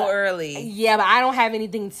so early. Yeah, but I don't have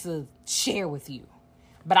anything to share with you.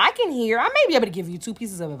 But I can hear. I may be able to give you 2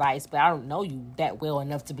 pieces of advice, but I don't know you that well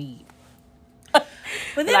enough to be.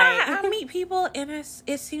 But then I meet people, and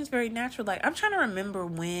it seems very natural. Like I'm trying to remember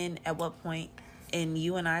at what point in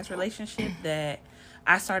you and I's relationship that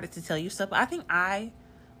I started to tell you stuff. I think I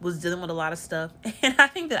was dealing with a lot of stuff, and I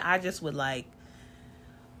think that I just would like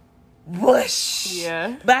whoosh.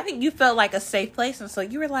 Yeah. But I think you felt like a safe place, and so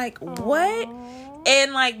you were like, "What?"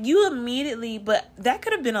 And like you immediately, but that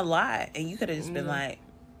could have been a lie, and you could have just been like,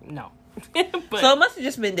 "No." So it must have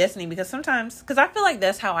just been destiny, because I feel like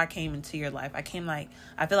that's how I came into your life. I feel like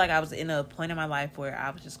I was in a point in my life where I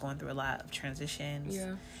was just going through a lot of transitions.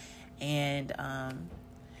 Yeah. And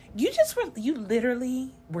you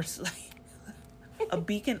literally were like a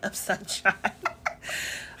beacon of sunshine.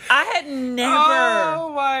 I had never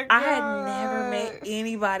met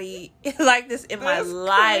anybody like this in my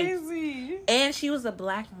life. Crazy. And she was a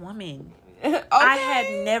black woman. Okay.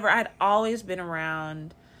 I'd always been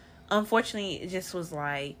around. Unfortunately, it just was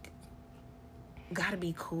like, gotta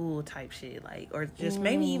be cool type shit. Like, or just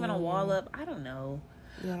maybe even a wall up. I don't know.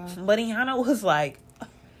 Yeah. But Iana was like,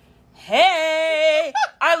 hey.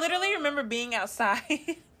 I literally remember being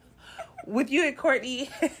outside with you and Courtney.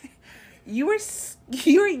 You were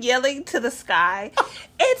yelling to the sky,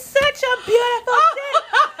 it's such a beautiful day.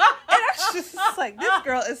 And I was just like, this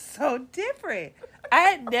girl is so different. I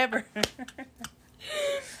had never...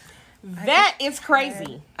 That is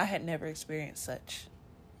crazy. I had never experienced such.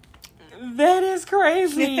 That is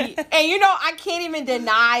crazy. And I can't even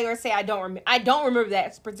deny or say I don't remember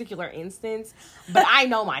that particular instance, but I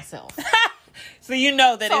know myself. So you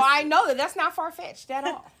know that. So I know that that's not far-fetched at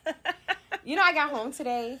all. I got home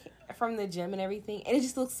today from the gym and everything, and it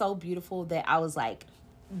just looked so beautiful that I was like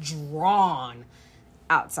drawn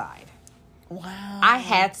outside. Wow. I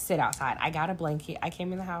had to sit outside. I got a blanket. I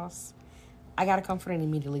came in the house. I got a comforter and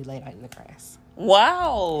immediately laid out in the grass.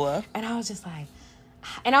 Wow. And I was just like,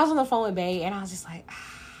 and I was on the phone with Bae, and I was just like,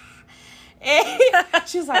 and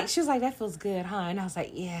she was like, that feels good, huh? And I was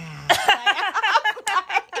like, yeah.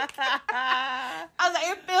 I was like,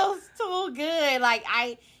 it feels too good. Like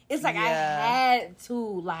I had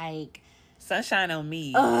to like sunshine on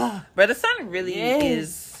me. But the sun really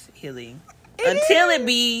is healing. Until it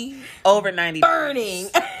be over 90 burning.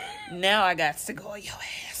 Now I got to go on your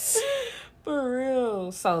ass. For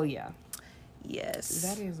real. So yeah. Yes.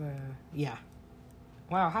 That is yeah.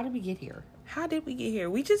 Wow, how did we get here?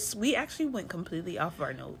 We actually went completely off of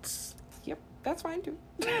our notes. Yep, that's fine too.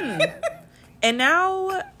 And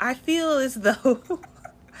now I feel as though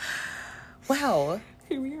wow.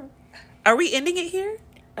 Here we are. Are we ending it here?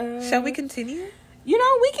 Shall we continue? We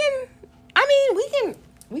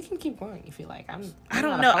can keep going if you like. I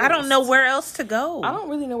don't know. I don't know where else to go. I don't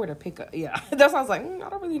really know where to pick up. Yeah. That's why I was like, I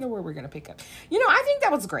don't really know where we're going to pick up. I think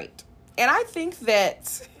that was great. And I think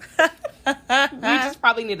that We just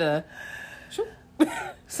probably need to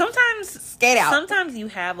sometimes skate out. Sometimes you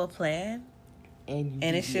have a plan, and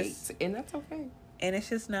it's just, and that's okay. And it's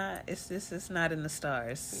just not. It's not in the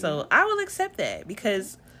stars. So I will accept that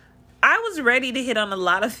because I was ready to hit on a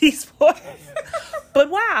lot of these boys, but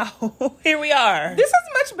wow, here we are. This is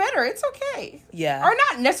much better. It's okay. Yeah, or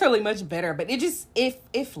not necessarily much better, but it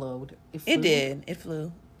flowed. It did. It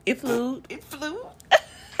flew. It flew.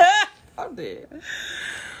 I'm dead.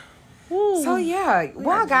 Ooh. So yeah,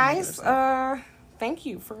 well, guys, thank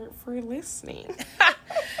you for listening.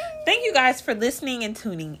 Thank you guys for listening and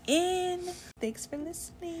tuning in. Thanks for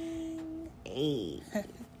listening. Hey,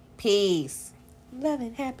 peace, love,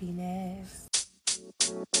 and happiness.